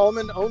 Leslie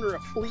Holloman, owner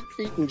of Fleet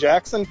Feet in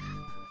Jackson.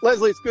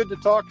 Leslie, it's good to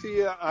talk to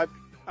you. I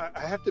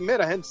have to admit,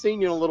 I hadn't seen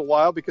you in a little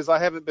while because I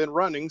haven't been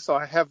running, so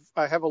I have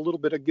a little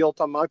bit of guilt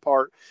on my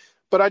part.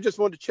 But I just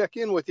wanted to check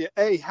in with you.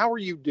 Hey, how are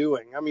you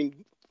doing? I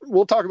mean,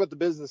 we'll talk about the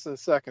business in a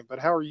second, but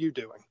how are you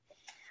doing?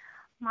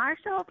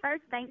 Marshall,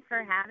 first, thanks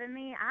for having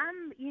me.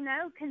 I'm,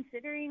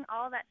 considering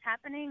all that's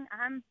happening,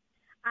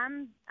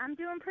 I'm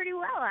doing pretty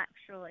well,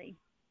 actually.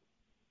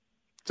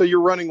 So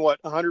you're running,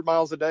 100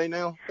 miles a day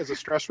now as a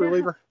stress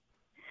reliever?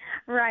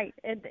 Right.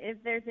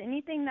 If there's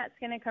anything that's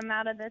going to come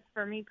out of this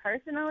for me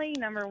personally,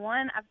 number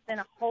one, I've spent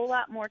a whole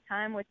lot more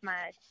time with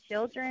my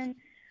children.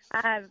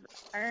 I've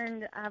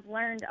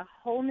learned a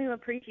whole new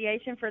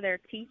appreciation for their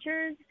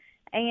teachers,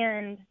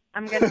 and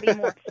I'm going to be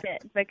more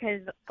fit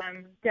because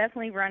I'm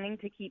definitely running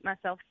to keep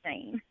myself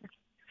sane.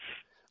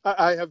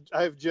 I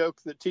have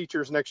joked that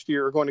teachers next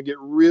year are going to get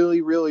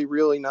really, really,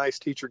 really nice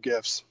teacher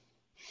gifts.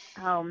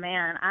 Oh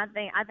man,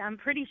 I'm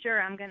pretty sure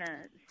I'm going to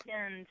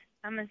send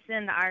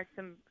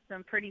some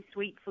pretty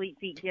sweet Fleet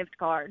Feet gift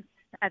cards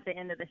at the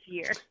end of this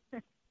year.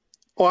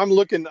 Well, I'm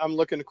looking,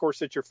 of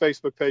course, at your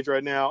Facebook page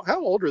right now. How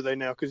old are they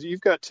now? Because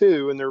you've got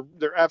two, and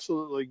they're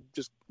absolutely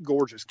just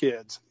gorgeous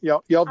kids.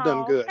 Y'all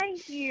done good.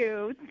 Thank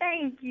you.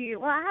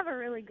 Well, I have a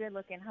really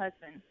good-looking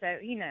husband, so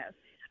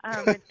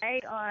but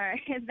they are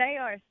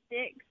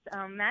 6.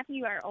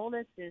 Matthew, our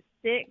oldest, is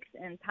 6,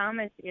 and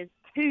Thomas is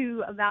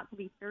 2, about to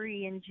be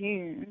 3 in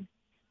June.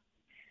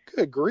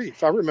 Good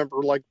grief! I remember,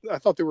 I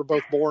thought they were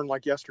both born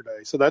yesterday,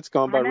 so that's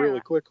gone by really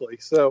quickly.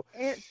 So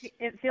it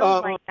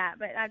feels like that,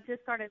 but I've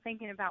just started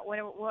thinking about what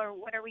are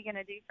we going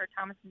to do for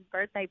Thomas's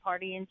birthday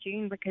party in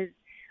June, because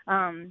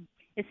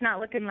it's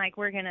not looking like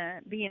we're going to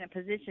be in a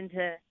position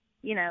to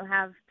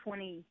have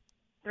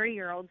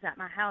 23-year-olds at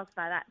my house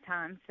by that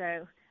time.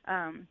 So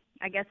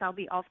I guess I'll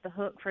be off the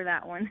hook for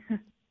that one.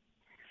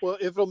 Well,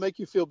 if it'll make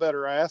you feel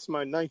better, I asked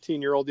my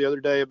 19-year-old the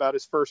other day about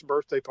his first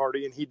birthday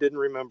party, and he didn't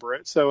remember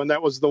it. So, and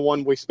that was the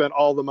one we spent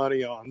all the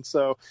money on.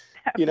 So,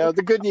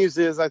 the good news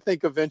is I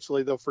think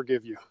eventually they'll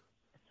forgive you.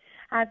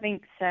 I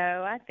think so.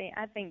 I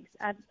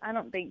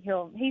don't think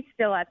he's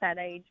still at that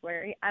age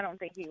where I don't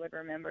think he would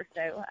remember.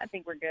 So I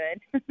think we're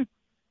good.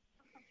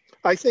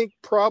 I think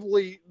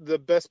probably the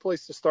best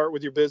place to start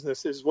with your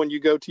business is when you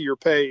go to your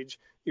page,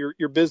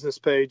 your business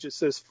page. It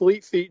says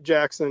Fleet Feet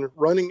Jackson,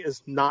 running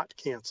is not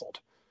canceled.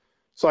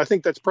 So I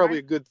think that's probably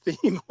a good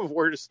theme of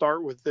where to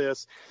start with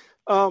this.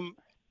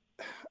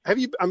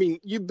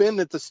 you've been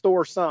at the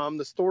store some.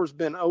 The store's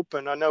been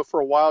open. I know for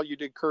a while you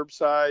did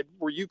curbside.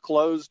 Were you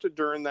closed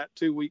during that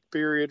 2-week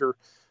period or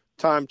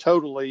time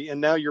totally?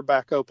 And now you're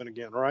back open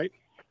again, right?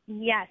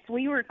 Yes,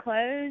 we were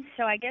closed.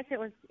 So I guess it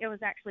was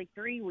actually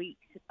 3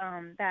 weeks.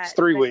 That it's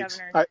 3 the weeks.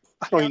 I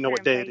don't even know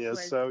what day it is.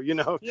 Was, so,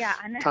 yeah,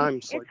 I know.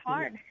 Time's it's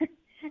hard.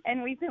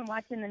 And we've been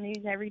watching the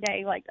news every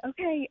day, like,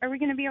 okay, are we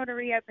going to be able to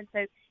reopen?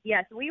 So,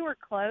 yes, we were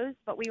closed,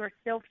 but we were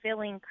still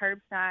filling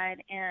curbside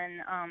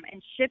and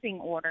shipping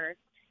orders.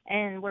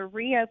 And we're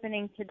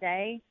reopening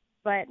today,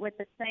 but with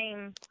the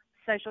same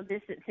social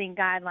distancing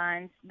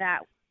guidelines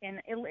and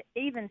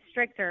even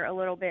stricter a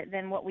little bit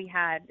than what we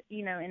had,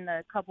 in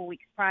the couple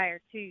weeks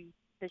prior to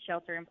the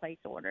shelter-in-place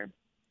order.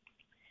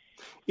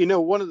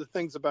 One of the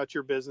things about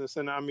your business,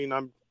 and I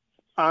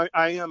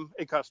am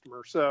a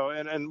customer, so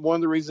and one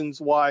of the reasons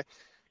why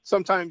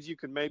sometimes you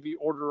could maybe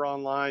order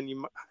online. I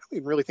don't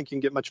even really think you can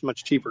get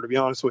much cheaper, to be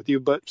honest with you,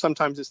 but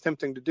sometimes it's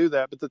tempting to do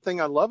that. But the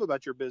thing I love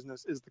about your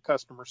business is the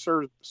customer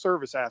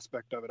service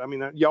aspect of it. I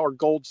mean, y'all are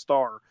gold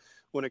star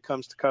when it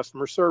comes to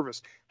customer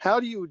service. How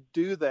do you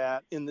do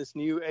that in this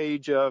new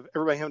age of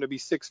everybody having to be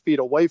 6 feet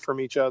away from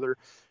each other?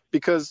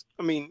 Because,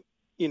 I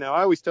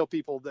always tell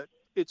people that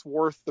it's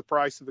worth the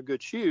price of a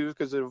good shoe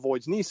because it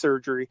avoids knee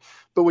surgery.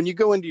 But when you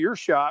go into your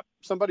shop,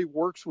 somebody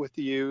works with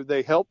you.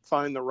 They help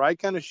find the right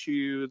kind of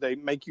shoe. They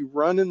make you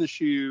run in the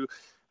shoe.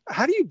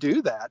 How do you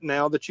do that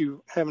now that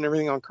you having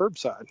everything on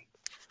curbside?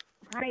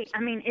 Right.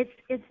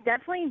 It's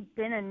definitely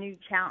been a new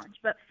challenge.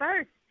 But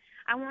first,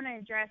 I want to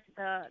address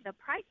the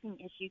pricing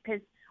issue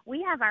because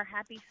we have our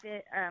Happy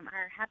Fit and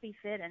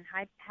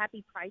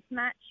Happy Price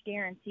Match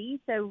guarantee.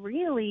 So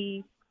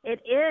really,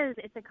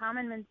 it's a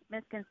common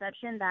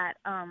misconception that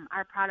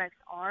our products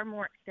are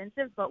more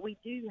expensive, but we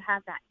do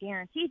have that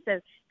guarantee. So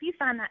if you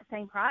find that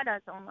same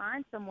product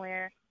online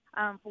somewhere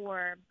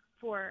for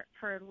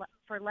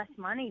less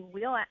money,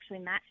 we'll actually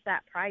match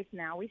that price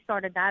now. We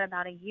started that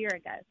about a year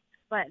ago,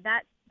 but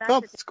that's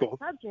a different cool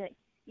subject.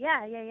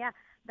 Yeah.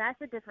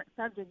 That's a different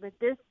subject. But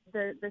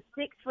the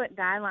 6 foot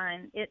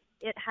guideline, it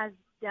has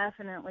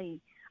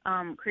definitely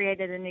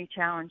created a new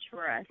challenge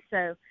for us.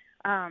 So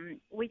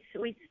we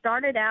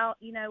started out,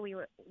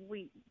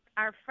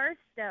 our first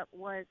step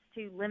was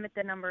to limit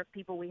the number of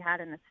people we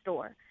had in the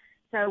store.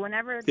 So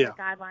whenever the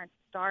guidelines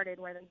started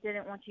where they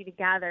didn't want you to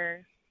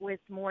gather with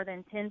more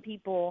than 10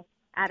 people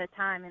at a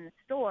time in the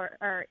store,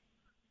 or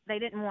they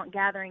didn't want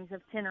gatherings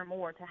of 10 or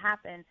more to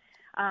happen.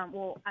 I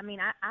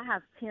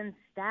have 10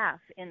 staff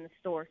in the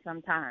store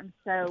sometimes.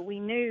 So we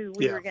knew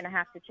we were going to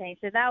have to change.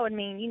 So that would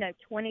mean,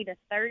 20 to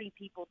 30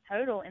 people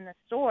total in the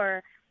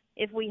store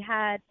if we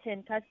had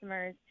 10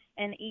 customers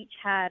and each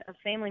had a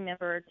family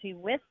member or two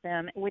with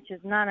them, which is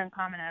not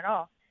uncommon at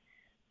all.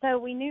 So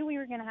we knew we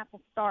were going to have to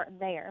start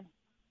there.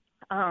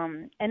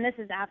 And this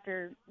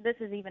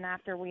is even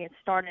after we had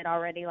started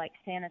already, like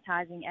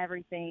sanitizing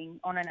everything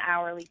on an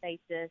hourly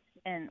basis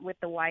and with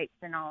the wipes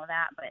and all of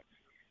that. But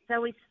so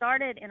we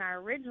started in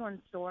our Ridgeland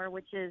store,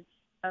 which is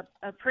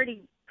a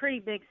pretty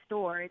big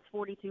store. It's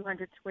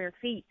 4,200 square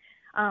feet.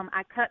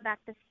 I cut back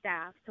the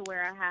staff to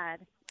where I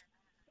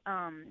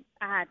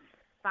had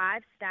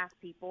 5 staff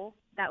people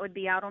that would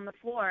be out on the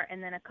floor,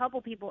 and then a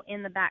couple people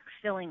in the back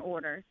filling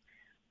orders.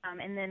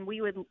 And then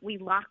we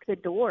lock the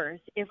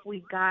doors. If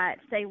we got,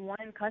 say,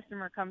 one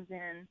customer comes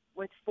in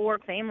with 4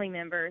 family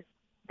members,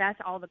 that's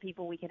all the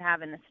people we could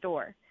have in the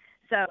store.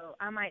 So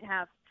I might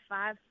have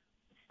 5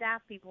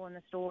 staff people in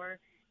the store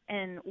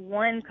and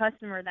one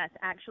customer that's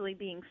actually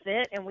being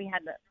fit, and we had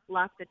to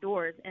lock the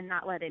doors and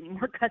not let any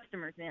more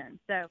customers in.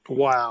 So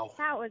wow,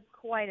 that was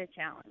quite a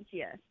challenge,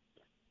 yes.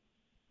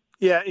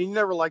 Yeah, and you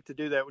never like to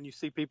do that when you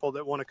see people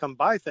that want to come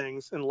buy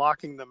things and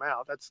locking them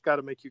out. That's got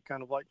to make you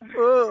kind of like,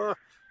 ugh.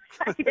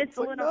 It's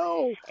a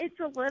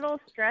little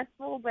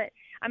stressful, but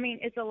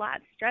it's a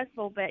lot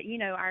stressful, but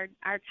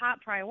our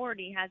top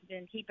priority has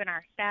been keeping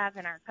our staff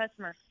and our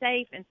customers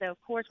safe. And so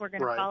of course we're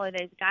going to follow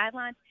those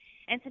guidelines.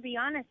 And to be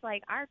honest,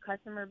 like our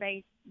customer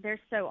base, they're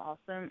so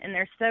awesome and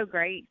they're so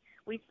great.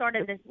 We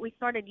started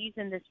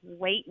using this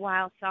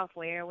WaitWhile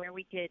software where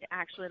we could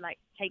actually like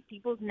take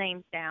people's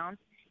names down.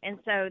 And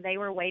so they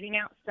were waiting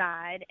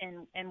outside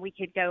and we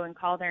could go and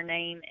call their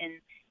name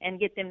and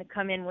get them to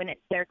come in when it's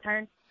their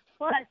turn.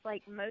 Plus,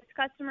 like most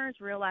customers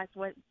realized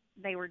what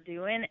they were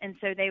doing, and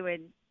so they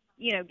would,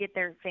 get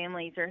their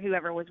families or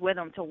whoever was with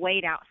them to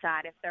wait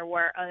outside if there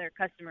were other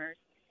customers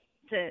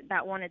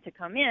that wanted to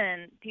come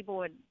in.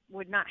 People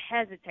would not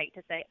hesitate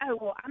to say, "Oh,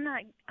 well, I'm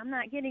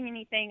not getting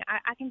anything.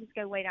 I can just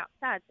go wait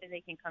outside so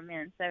they can come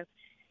in." So,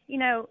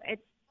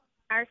 it's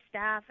our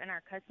staff and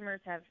our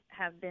customers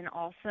have been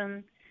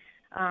awesome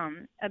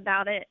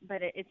about it,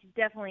 but it's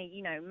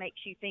definitely makes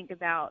you think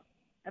about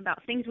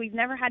things we've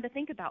never had to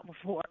think about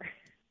before.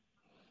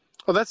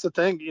 Well, that's the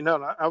thing,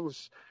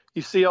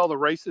 you see all the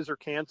races are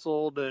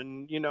canceled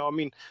and,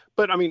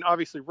 but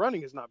obviously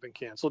running has not been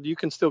canceled. You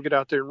can still get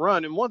out there and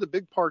run. And one of the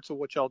big parts of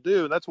what y'all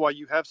do, and that's why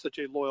you have such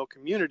a loyal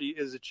community,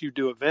 is that you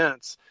do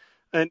events.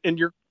 And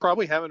you're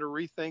probably having to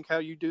rethink how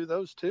you do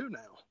those too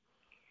now.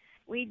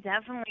 We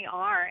definitely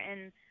are.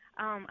 And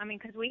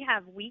because we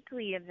have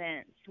weekly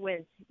events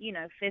with,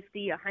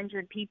 50,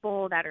 100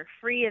 people that are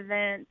free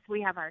events.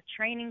 We have our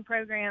training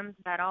programs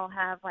that all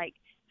have like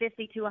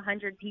 50 to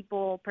 100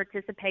 people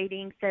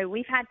participating. So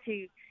we've had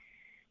to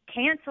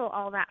cancel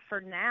all that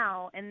for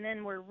now, and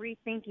then we're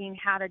rethinking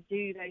how to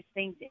do those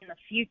things in the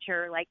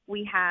future. Like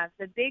we have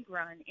the big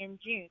run in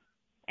June,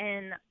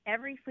 and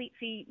every Fleet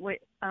Feet, we're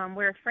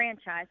a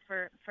franchise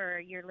for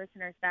your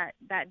listeners that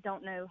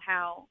don't know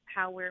how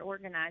we're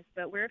organized,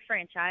 but we're a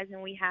franchise,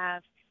 and we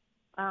have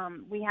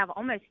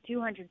almost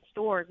 200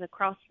 stores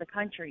across the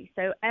country.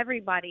 So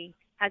everybody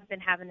has been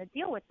having to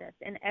deal with this,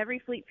 and every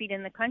Fleet Feet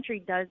in the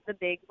country does the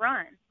big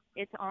run.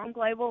 It's on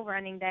Global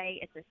Running Day.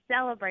 It's a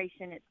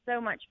celebration. It's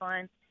so much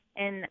fun.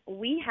 And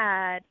we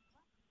had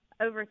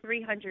over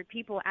 300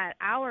 people at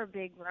our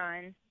big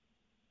run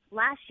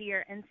last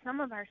year, and some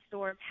of our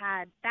stores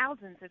had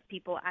thousands of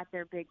people at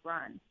their big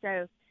run.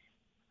 So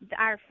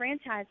our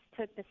franchise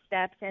took the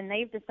steps, and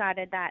they've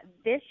decided that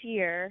this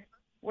year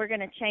we're going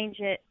to change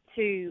it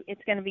to,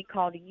 it's going to be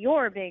called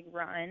Your Big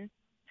Run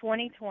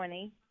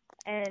 2020,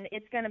 and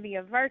it's going to be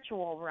a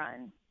virtual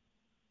run.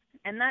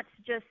 And that's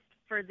just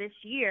for this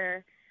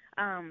year,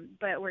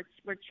 but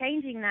we're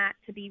changing that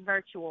to be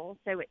virtual,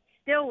 so it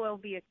still will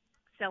be a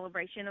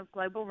celebration of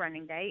Global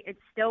Running Day. It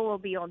still will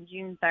be on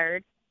June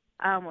 3rd.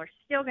 We're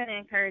still going to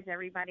encourage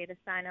everybody to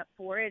sign up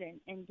for it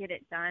and get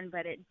it done,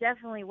 but it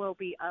definitely will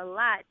be a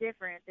lot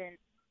different than,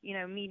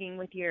 meeting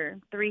with your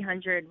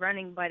 300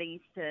 running buddies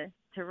to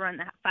run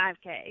that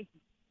 5K.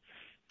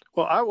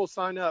 Well, I will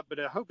sign up, but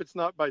I hope it's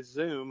not by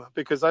Zoom,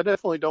 because I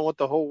definitely don't want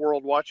the whole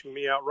world watching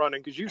me out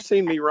running, because you've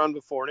seen me run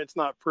before, and it's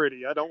not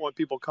pretty. I don't want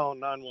people calling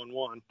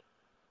 911.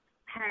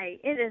 Hey,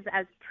 it is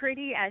as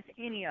pretty as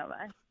any of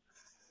us.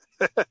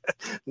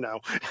 No,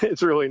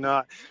 it's really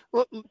not.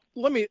 Well,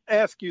 let me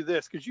ask you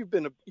this, because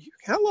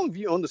how long have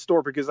you owned the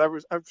store? Because I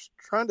was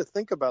trying to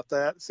think about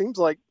that. It seems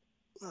like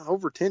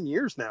over 10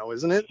 years now,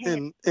 isn't it?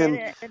 It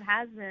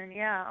has been,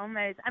 yeah,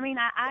 almost.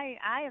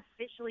 I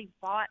officially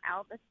bought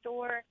out the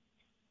store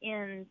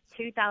in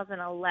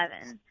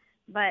 2011,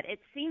 but it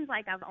seems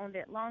like I've owned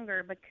it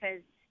longer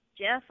because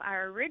Jeff,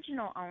 our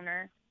original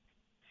owner,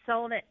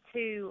 sold it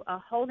to a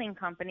holding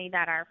company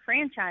that our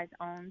franchise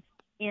owns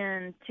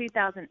in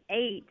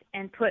 2008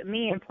 and put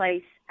me in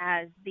place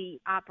as the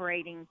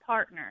operating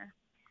partner.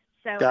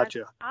 So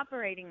gotcha. I've been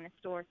operating the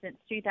store since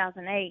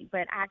 2008,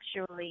 but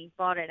actually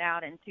bought it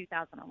out in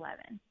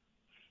 2011.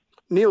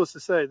 Needless to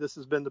say, this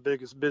has been the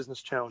biggest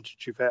business challenge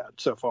that you've had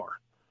so far.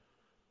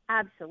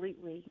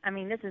 Absolutely.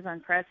 This is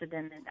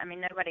unprecedented.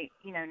 Nobody,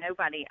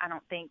 I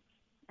don't think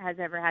has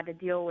ever had to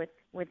deal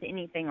with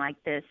anything like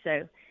this.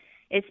 So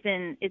it's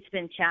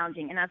been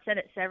challenging. And I've said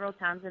it several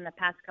times in the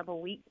past couple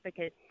of weeks,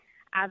 because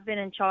I've been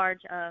in charge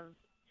of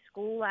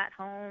school at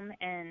home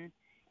and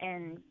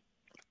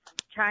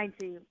trying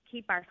to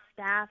keep our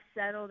staff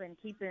settled and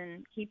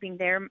keeping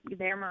their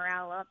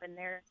morale up, and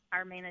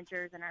our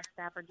managers and our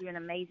staff are doing an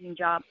amazing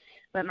job.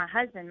 But my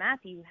husband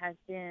Matthew has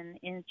been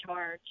in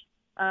charge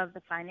of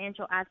the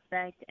financial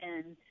aspect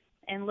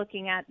and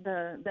looking at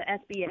the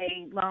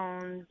SBA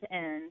loans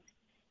and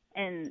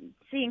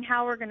seeing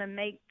how we're going to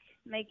make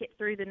it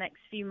through the next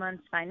few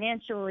months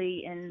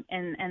financially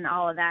and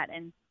all of that.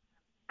 And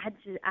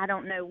I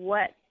don't know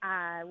what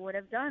I would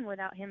have done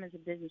without him as a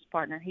business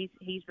partner. He's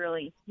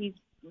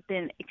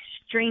been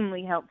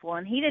extremely helpful,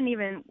 and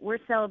we're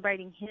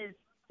celebrating his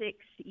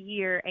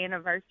 6-year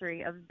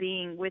anniversary of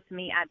being with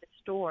me at the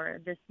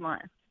store this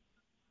month.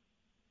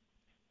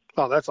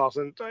 Oh, that's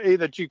awesome.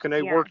 That you can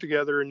work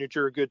together and that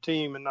you're a good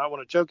team and not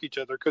want to choke each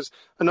other, because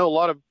I know a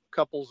lot of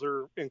couples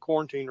are in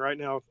quarantine right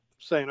now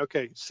saying,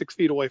 okay, 6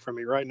 feet away from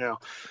me right now.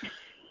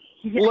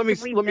 Yeah, let me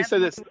say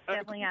this. We've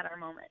definitely had our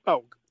moment.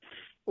 Oh,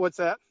 what's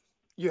that?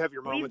 You have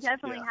your moments. We've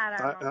definitely had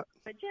our moments,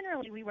 but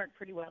generally we work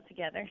pretty well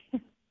together.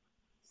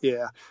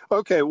 Yeah.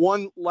 Okay.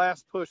 One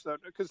last push, though,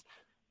 because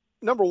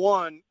number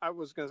one, I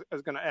was going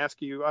to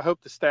ask you, I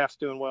hope the staff's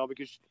doing well,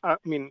 because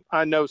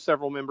I know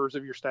several members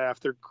of your staff.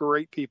 They're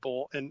great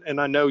people,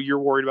 and I know you're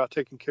worried about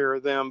taking care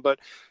of them. But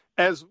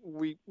as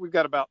we've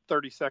got about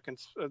 30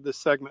 seconds of this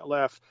segment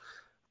left,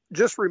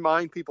 just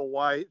remind people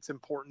why it's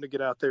important to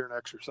get out there and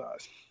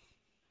exercise.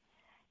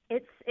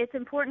 It's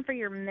important for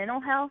your mental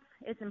health.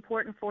 It's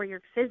important for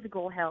your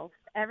physical health.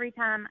 Every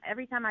time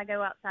I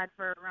go outside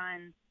for a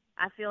run,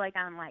 I feel like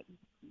I'm like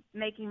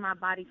making my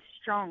body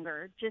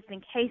stronger, just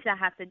in case I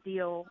have to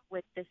deal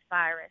with this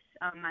virus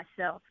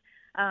myself.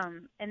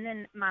 And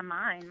then my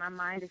mind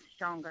is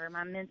stronger.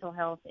 My mental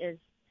health is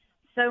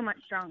so much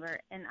stronger.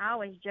 And I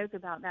always joke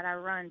about that I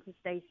run to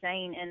stay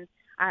sane, and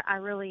I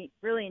really,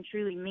 really and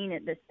truly mean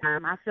it this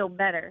time. I feel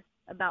better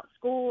about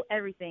school,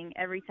 everything,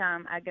 every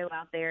time I go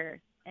out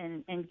there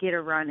and get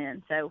a run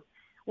in. So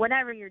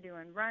whatever you're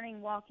doing,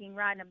 running, walking,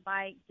 riding a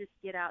bike, just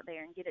get out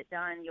there and get it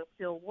done. You'll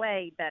feel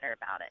way better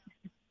about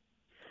it.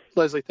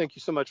 Leslie, thank you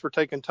so much for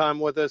taking time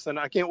with us, and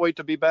I can't wait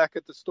to be back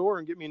at the store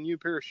and get me a new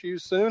pair of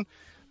shoes soon.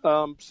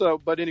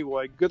 But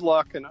anyway, good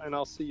luck, and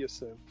I'll see you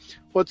soon.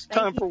 Well, it's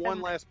time for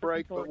one last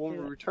break, but when we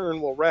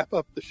return, we'll wrap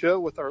up the show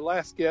with our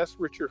last guest,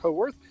 Richard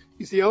Howarth.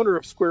 He's the owner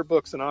of Square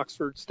Books in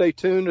Oxford. Stay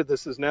tuned.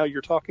 This is Now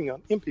You're Talking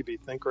on MPB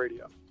Think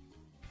Radio.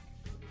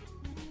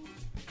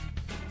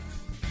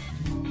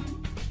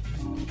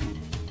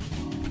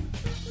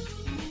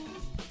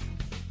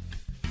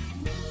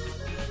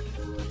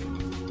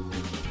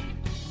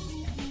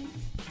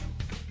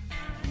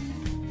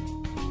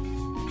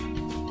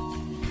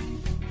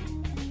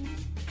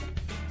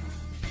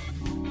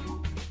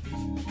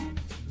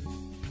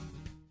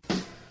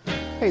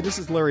 Hey, this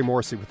is Larry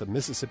Morrissey with the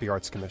Mississippi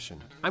Arts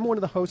Commission. I'm one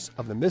of the hosts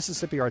of the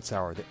Mississippi Arts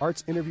Hour, the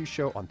arts interview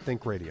show on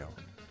Think Radio.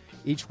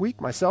 Each week,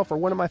 myself or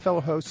one of my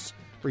fellow hosts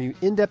bring you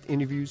in-depth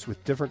interviews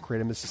with different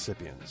creative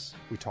Mississippians.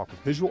 We talk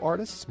with visual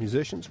artists,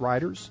 musicians,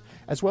 writers,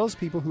 as well as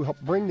people who help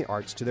bring the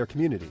arts to their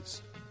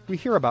communities. We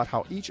hear about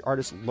how each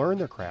artist learned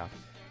their craft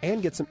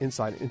and get some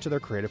insight into their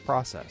creative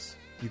process.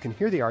 You can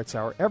hear the Arts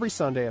Hour every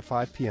Sunday at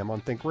 5 p.m.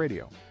 on Think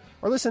Radio,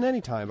 or listen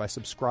anytime by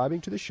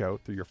subscribing to the show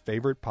through your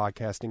favorite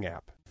podcasting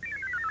app.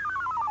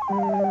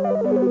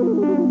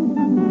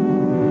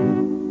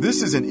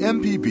 This is an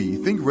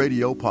MPB Think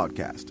Radio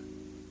podcast.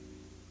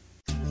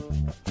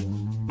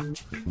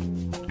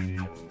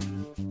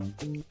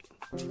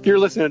 You're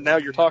listening to Now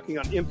You're Talking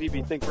on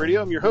MPB Think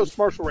Radio. I'm your host,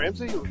 Marshall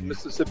Ramsey of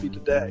Mississippi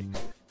Today.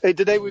 Hey,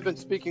 today we've been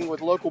speaking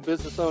with local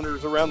business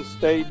owners around the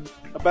state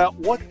about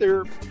what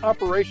their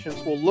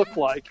operations will look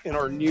like in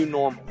our new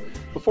normal.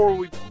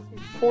 Before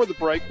the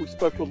break, we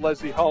spoke with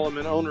Leslie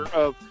Holloman, owner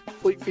of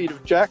Fleet Feet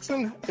of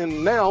Jackson.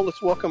 And now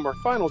let's welcome our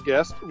final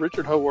guest,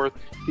 Richard Howarth.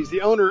 He's the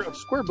owner of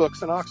Square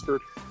Books in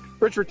Oxford.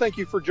 Richard, thank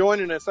you for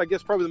joining us. I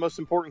guess probably the most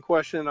important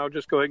question, and I'll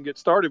just go ahead and get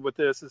started with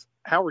this, is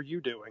how are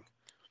you doing?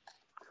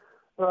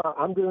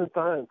 I'm doing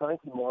fine. Thank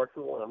you,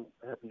 Marshall. I'm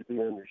happy to be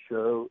on your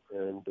show.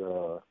 And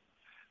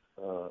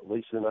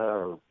Lisa and I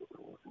are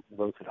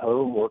both at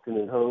home, working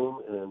at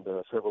home, and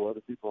several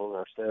other people on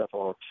our staff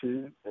are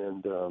too.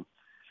 And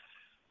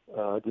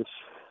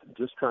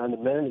just trying to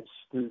manage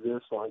through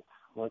this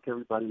like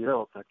everybody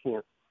else. I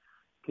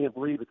can't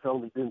believe it's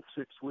only been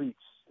 6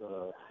 weeks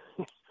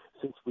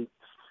since we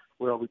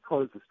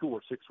closed the store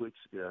 6 weeks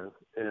ago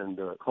and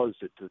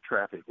closed it to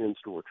traffic,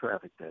 in-store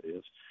traffic, that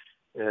is.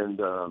 And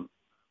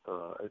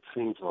it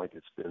seems like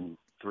it's been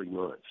 3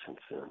 months since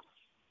then.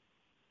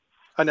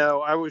 I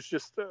know. I was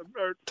just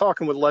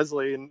talking with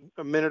Leslie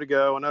a minute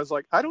ago, and I was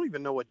like, I don't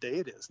even know what day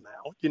it is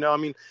now.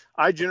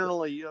 I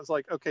was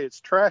like, okay,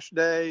 it's trash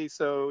day,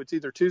 so it's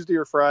either Tuesday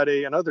or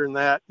Friday. And other than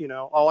that,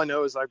 all I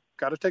know is I've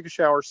got to take a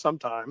shower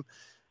sometime.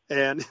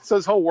 And so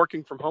this whole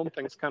working from home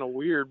thing is kind of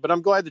weird. But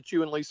I'm glad that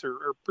you and Lisa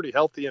are pretty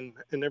healthy and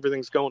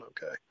everything's going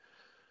okay.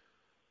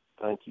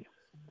 Thank you.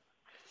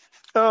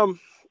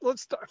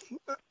 Let's start.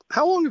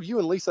 How long have you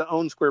and Lisa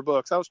owned Square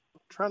Books? I was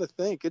trying to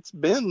think. It's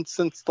been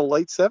since the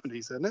late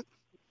 70s, isn't it?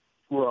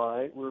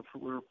 Right. We're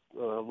a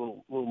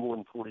little more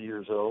than 40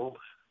 years old,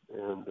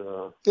 and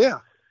yeah,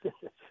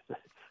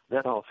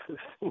 that also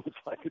seems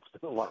like it's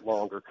been a lot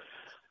longer.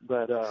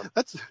 But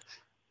it's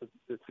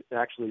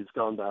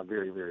gone by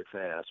very, very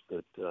fast.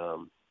 But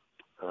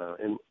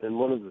and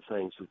one of the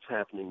things that's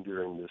happening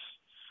during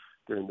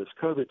this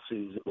COVID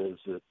season is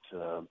that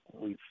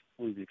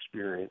we've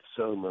experienced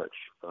so much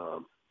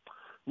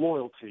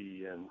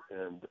loyalty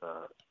and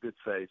good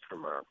faith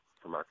from our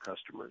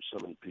customers. So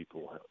many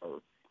people are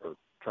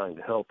trying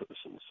to help us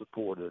and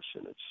support us,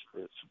 and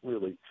it's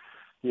really,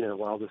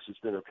 while this has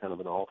been a kind of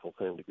an awful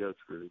thing to go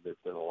through, there's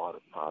been a lot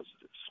of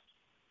positives.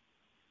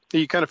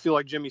 You kind of feel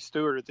like Jimmy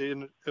Stewart at the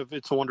end of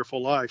It's a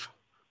Wonderful Life.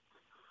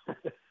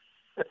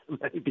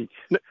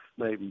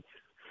 Maybe.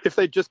 If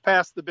they just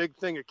passed the big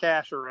thing of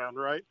cash around,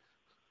 right?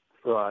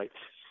 Right.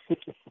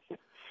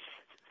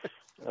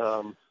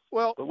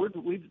 Well, but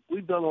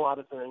we've done a lot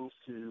of things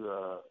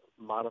to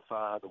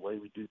modify the way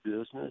we do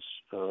business.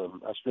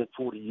 I spent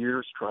 40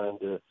 years trying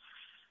to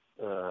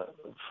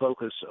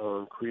focus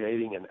on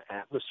creating an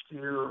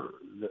atmosphere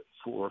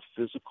for a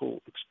physical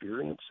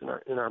experience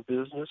in our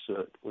business,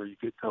 where you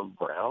could come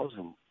browse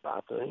and buy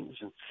things,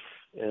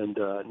 and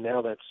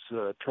now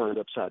that's turned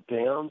upside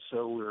down.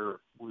 So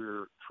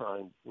we're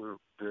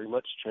very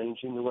much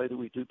changing the way that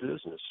we do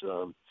business.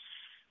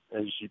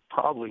 As you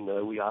probably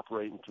know, we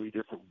operate in 3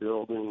 different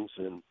buildings,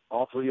 and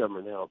all 3 of them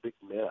are now a big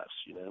mess.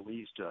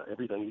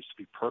 Everything used to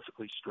be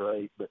perfectly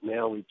straight, but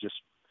now we've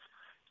just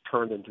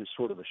turned into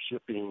sort of a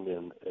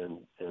shipping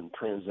and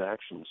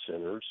transaction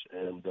centers.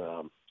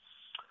 And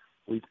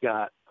we've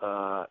got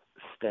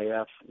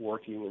staff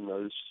working in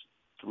those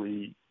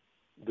 3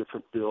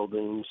 different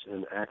buildings,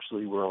 and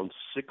actually we're on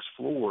 6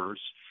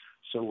 floors,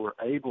 so we're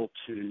able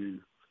to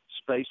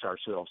space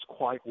ourselves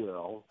quite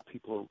well.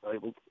 People are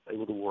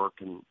able to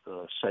work in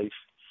safe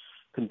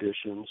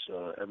conditions.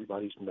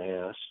 Everybody's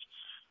masked.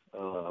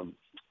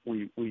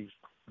 We've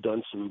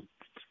done some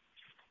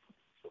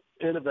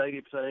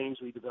innovative things.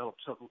 We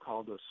developed something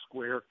called the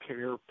Square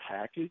Care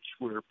Package,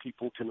 where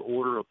people can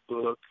order a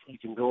book. You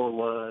can go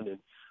online and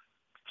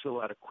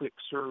fill out a quick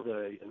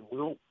survey, and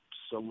we'll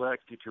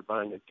select, if you're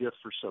buying a gift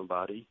for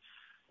somebody,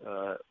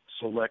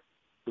 select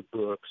the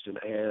books and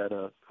add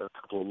a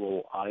couple of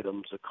little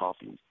items, a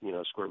coffee,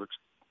 Squarebooks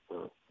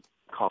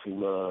coffee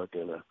mug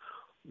and a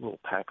little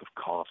pack of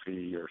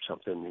coffee or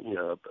something,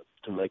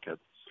 to make a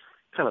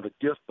kind of a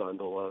gift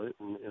bundle of it.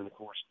 And of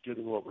course,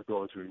 given what we're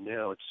going through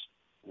now,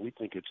 we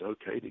think it's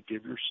okay to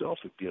give yourself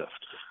a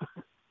gift.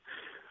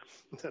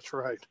 That's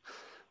right.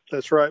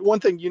 That's right. One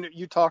thing,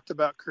 you talked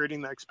about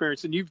creating that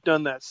experience, and you've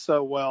done that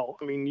so well.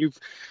 I mean,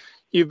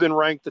 you've been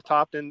ranked the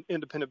top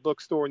independent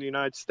bookstore in the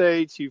United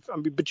States.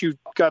 But you've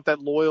got that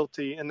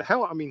loyalty, and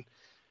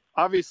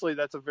obviously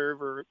that's a very,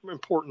 very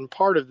important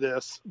part of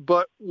this.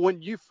 But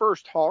when you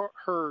first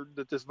heard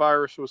that this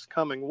virus was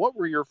coming, what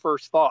were your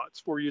first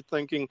thoughts? Were you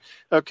thinking,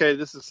 okay,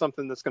 this is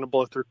something that's going to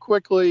blow through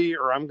quickly,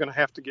 or I'm going to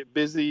have to get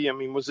busy? I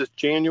mean, was this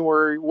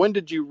January? When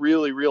did you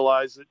really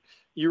realize that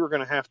you were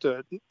going to have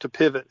to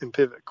pivot and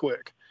pivot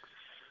quick?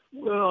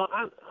 Well,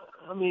 I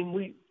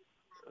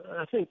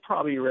think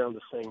probably around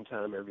the same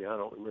time, I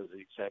don't remember the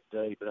exact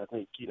day, but I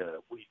think,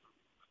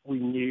 we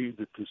knew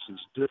that this is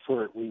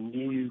different. We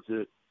knew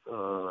that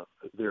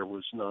there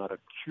was not a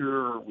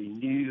cure. We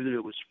knew that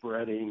it was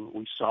spreading.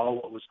 We saw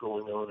what was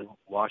going on in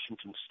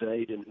Washington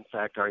State. And in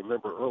fact, I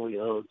remember early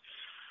on,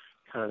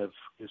 kind of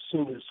as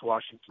soon as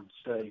Washington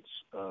State's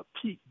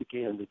peak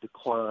began to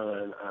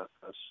decline, I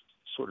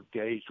sort of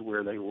gauged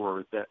where they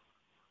were at that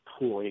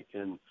point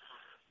and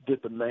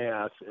did the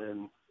math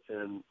and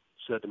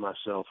said to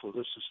myself, well,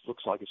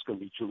 looks like it's going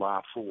to be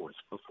July 4th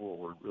before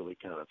we're really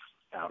kind of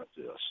out of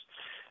this.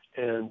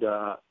 And,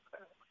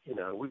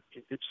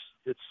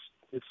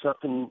 it's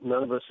something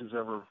none of us has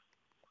ever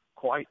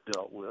quite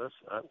dealt with.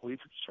 We've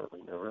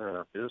certainly never in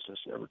our business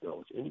never dealt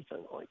with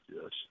anything like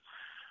this.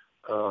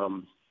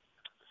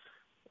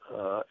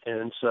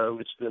 And so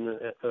it's been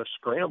a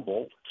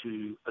scramble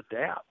to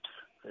adapt.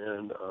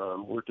 And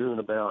we're doing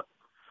about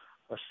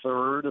a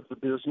third of the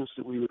business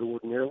that we would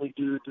ordinarily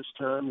do at this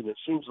time, and it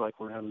seems like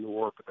we're having to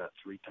work about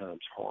 3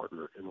 times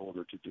harder in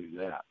order to do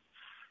that,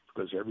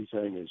 because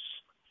everything is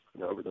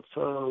over the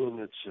phone.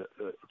 It's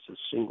a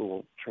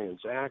single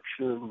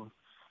transaction.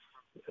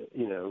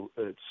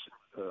 It's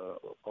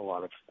a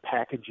lot of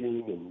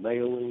packaging and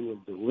mailing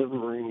and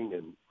delivering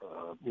and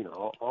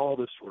all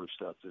this sort of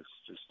stuff that's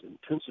just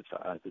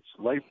intensified. It's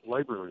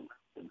labor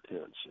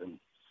intense, and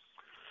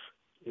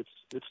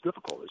it's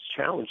difficult. It's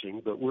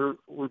challenging, but we're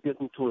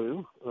getting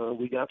through.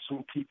 We got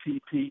some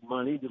PPP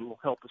money that will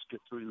help us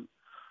get through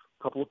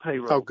a couple of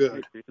payroll. Oh,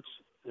 good. Periods.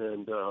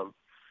 And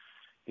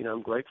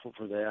I'm grateful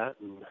for that.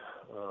 And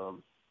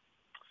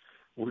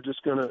we're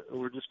just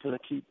gonna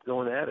keep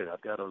going at it.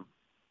 I've got an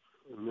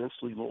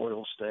immensely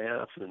loyal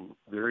staff and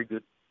very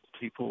good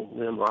people.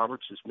 Lynn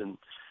Roberts has been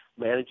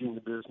managing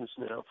the business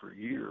now for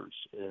years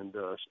and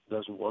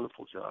does a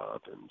wonderful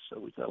job. And so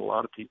we've got a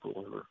lot of people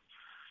who are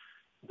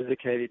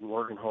dedicated and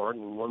working hard,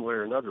 and one way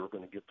or another, we're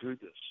going to get through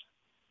this.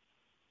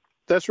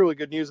 That's really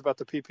good news about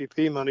the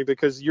PPP money,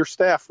 because your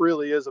staff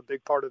really is a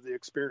big part of the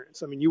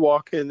experience. I mean, you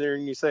walk in there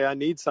and you say, I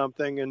need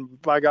something,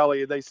 and by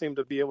golly, they seem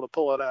to be able to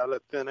pull it out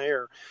of thin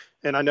air.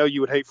 And I know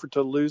you would hate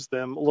to lose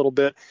them a little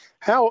bit.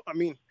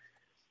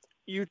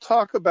 You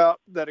talk about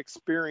that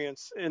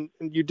experience and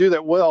you do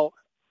that well.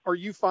 Are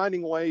you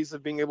finding ways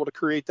of being able to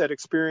create that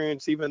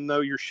experience even though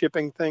you're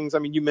shipping things? I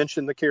mean, you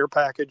mentioned the care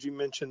package, you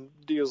mentioned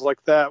deals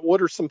like that.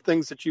 What are some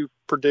things that you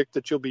predict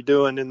that you'll be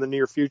doing in the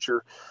near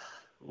future?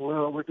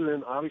 Well, we're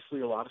doing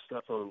obviously a lot of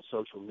stuff on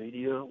social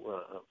media.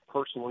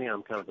 Personally,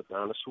 I'm kind of a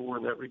dinosaur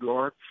in that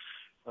regard.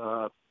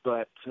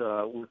 But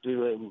we're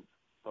doing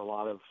a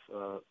lot of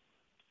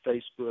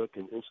Facebook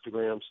and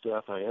Instagram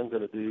stuff. I am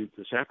going to do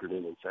this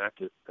afternoon, in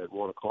fact, at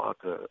 1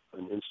 o'clock,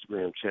 an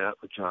Instagram chat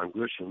with John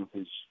Grisham,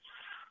 whose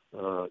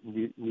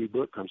new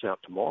book comes out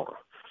tomorrow.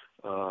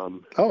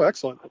 Oh,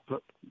 excellent.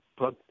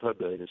 Pub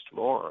date is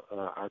tomorrow.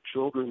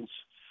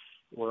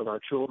 One of our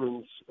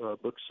children's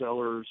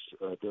booksellers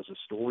does a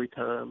story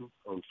time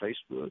on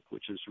Facebook,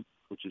 which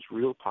is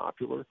real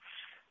popular.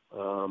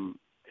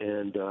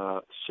 And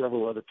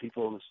several other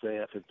people on the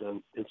staff have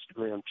done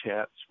Instagram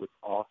chats with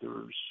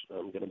authors.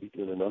 I'm going to be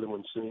doing another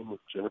one soon with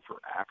Jennifer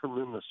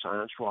Ackerman, a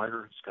science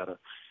writer. It's got a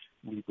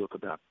new book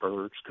about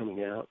birds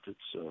coming out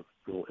that's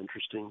real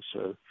interesting.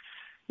 So,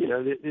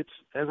 it's,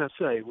 as I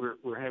say,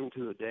 we're having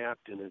to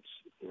adapt, and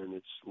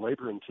it's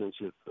labor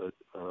intensive, but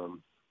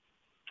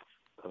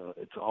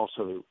it's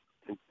also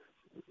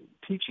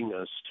teaching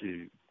us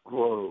to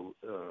grow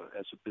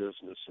as a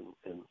business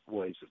in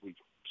ways that we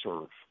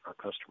serve our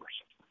customers.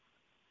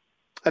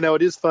 I know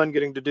it is fun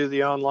getting to do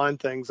the online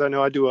things. I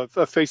know I do a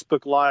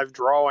Facebook Live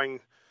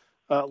drawing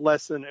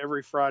lesson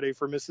every Friday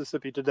for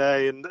Mississippi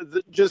Today, and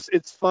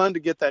it's fun to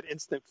get that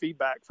instant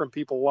feedback from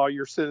people while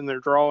you're sitting there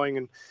drawing.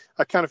 And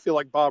I kind of feel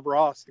like Bob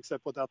Ross,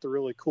 except without the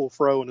really cool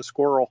fro and a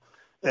squirrel.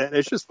 And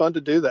it's just fun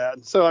to do that.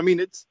 And so, I mean,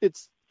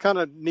 it's kind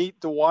of neat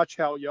to watch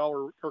how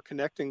y'all are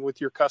connecting with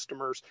your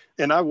customers.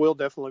 And I will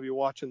definitely be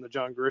watching the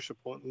John Grisham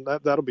one.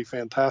 That'll be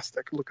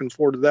fantastic. Looking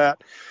forward to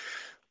that.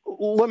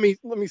 Let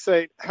me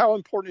say, how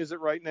important is it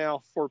right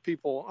now for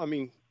people? I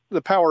mean,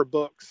 the power of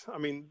books. I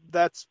mean,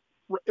 that's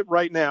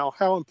right now.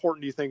 How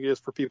important do you think it is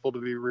for people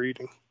to be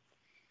reading?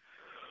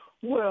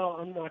 Well,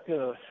 I'm not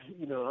gonna,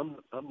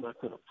 I'm not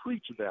gonna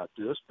preach about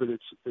this, but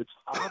it's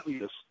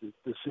obvious that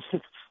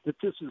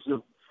this is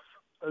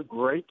a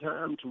great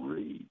time to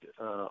read.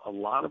 A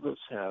lot of us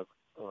have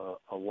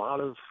a lot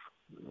of,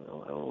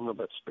 I don't know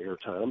about spare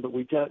time, but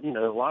we got,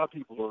 a lot of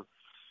people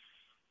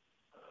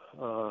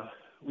are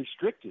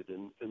restricted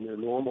in their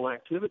normal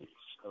activities,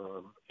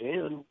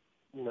 and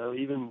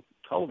even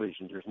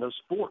television. There's no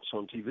sports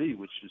on TV,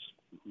 which is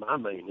my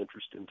main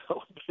interest in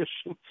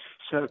television.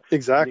 So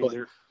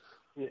exactly.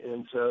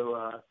 And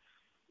so,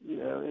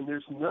 and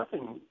there's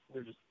nothing,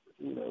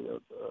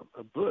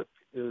 a book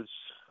is,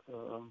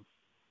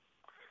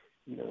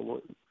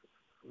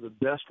 the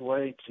best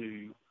way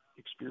to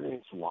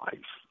experience life,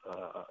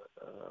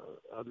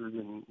 other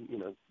than,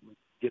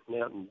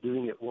 getting out and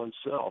doing it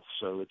oneself.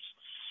 So it's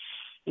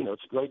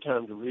a great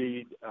time to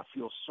read. I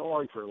feel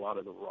sorry for a lot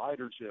of the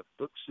writers who have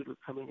books that are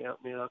coming out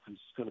now, because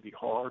it's going to be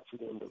hard for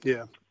them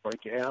to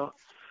break out.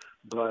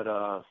 But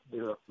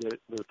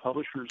the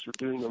publishers are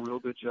doing a real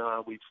good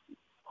job.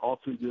 All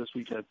through this,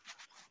 we've had,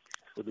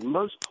 for the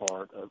most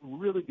part,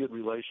 really good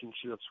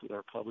relationships with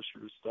our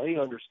publishers. They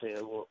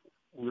understand what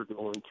we're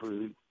going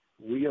through.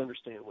 We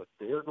understand what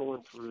they're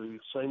going through.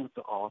 Same with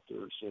the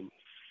authors, and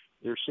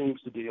there seems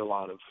to be a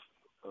lot of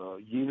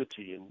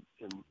unity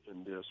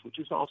in this, which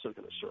is also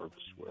going to serve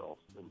us well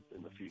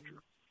in the future.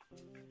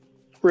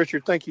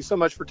 Richard, thank you so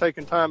much for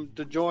taking time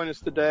to join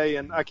us today,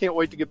 and I can't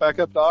wait to get back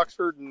up to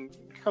Oxford and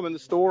come in the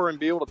store and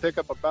be able to pick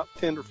up about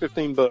 10 or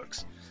 15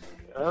 books.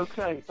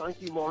 Okay.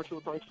 Thank you, Marshall.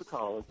 Thanks for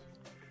calling.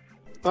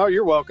 Oh,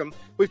 you're welcome.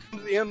 We've come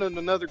to the end of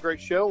another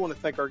great show. I want to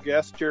thank our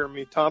guest,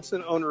 Jeremy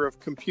Thompson, owner of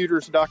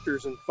Computers,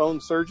 Doctors, and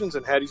Phone Surgeons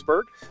in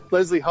Hattiesburg,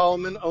 Leslie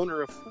Holloman,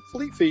 owner of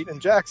Fleet Feet in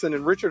Jackson,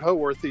 and Richard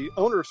Howarth, the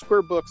owner of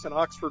Square Books in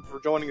Oxford, for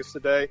joining us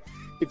today.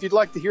 If you'd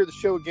like to hear the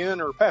show again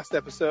or past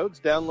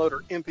episodes, download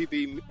our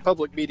MPB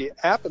Public Media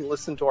app and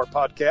listen to our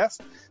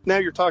podcast. Now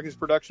You're Talking's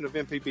production of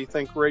MPB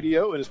Think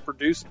Radio and is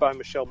produced by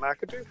Michelle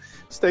McAdoo.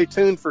 Stay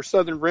tuned for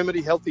Southern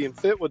Remedy Healthy and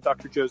Fit with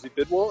Dr. Josie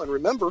Bidwell. And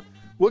remember,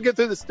 we'll get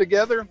through this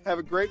together. Have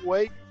a great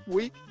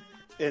week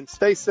and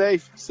stay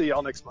safe. See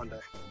y'all next Monday.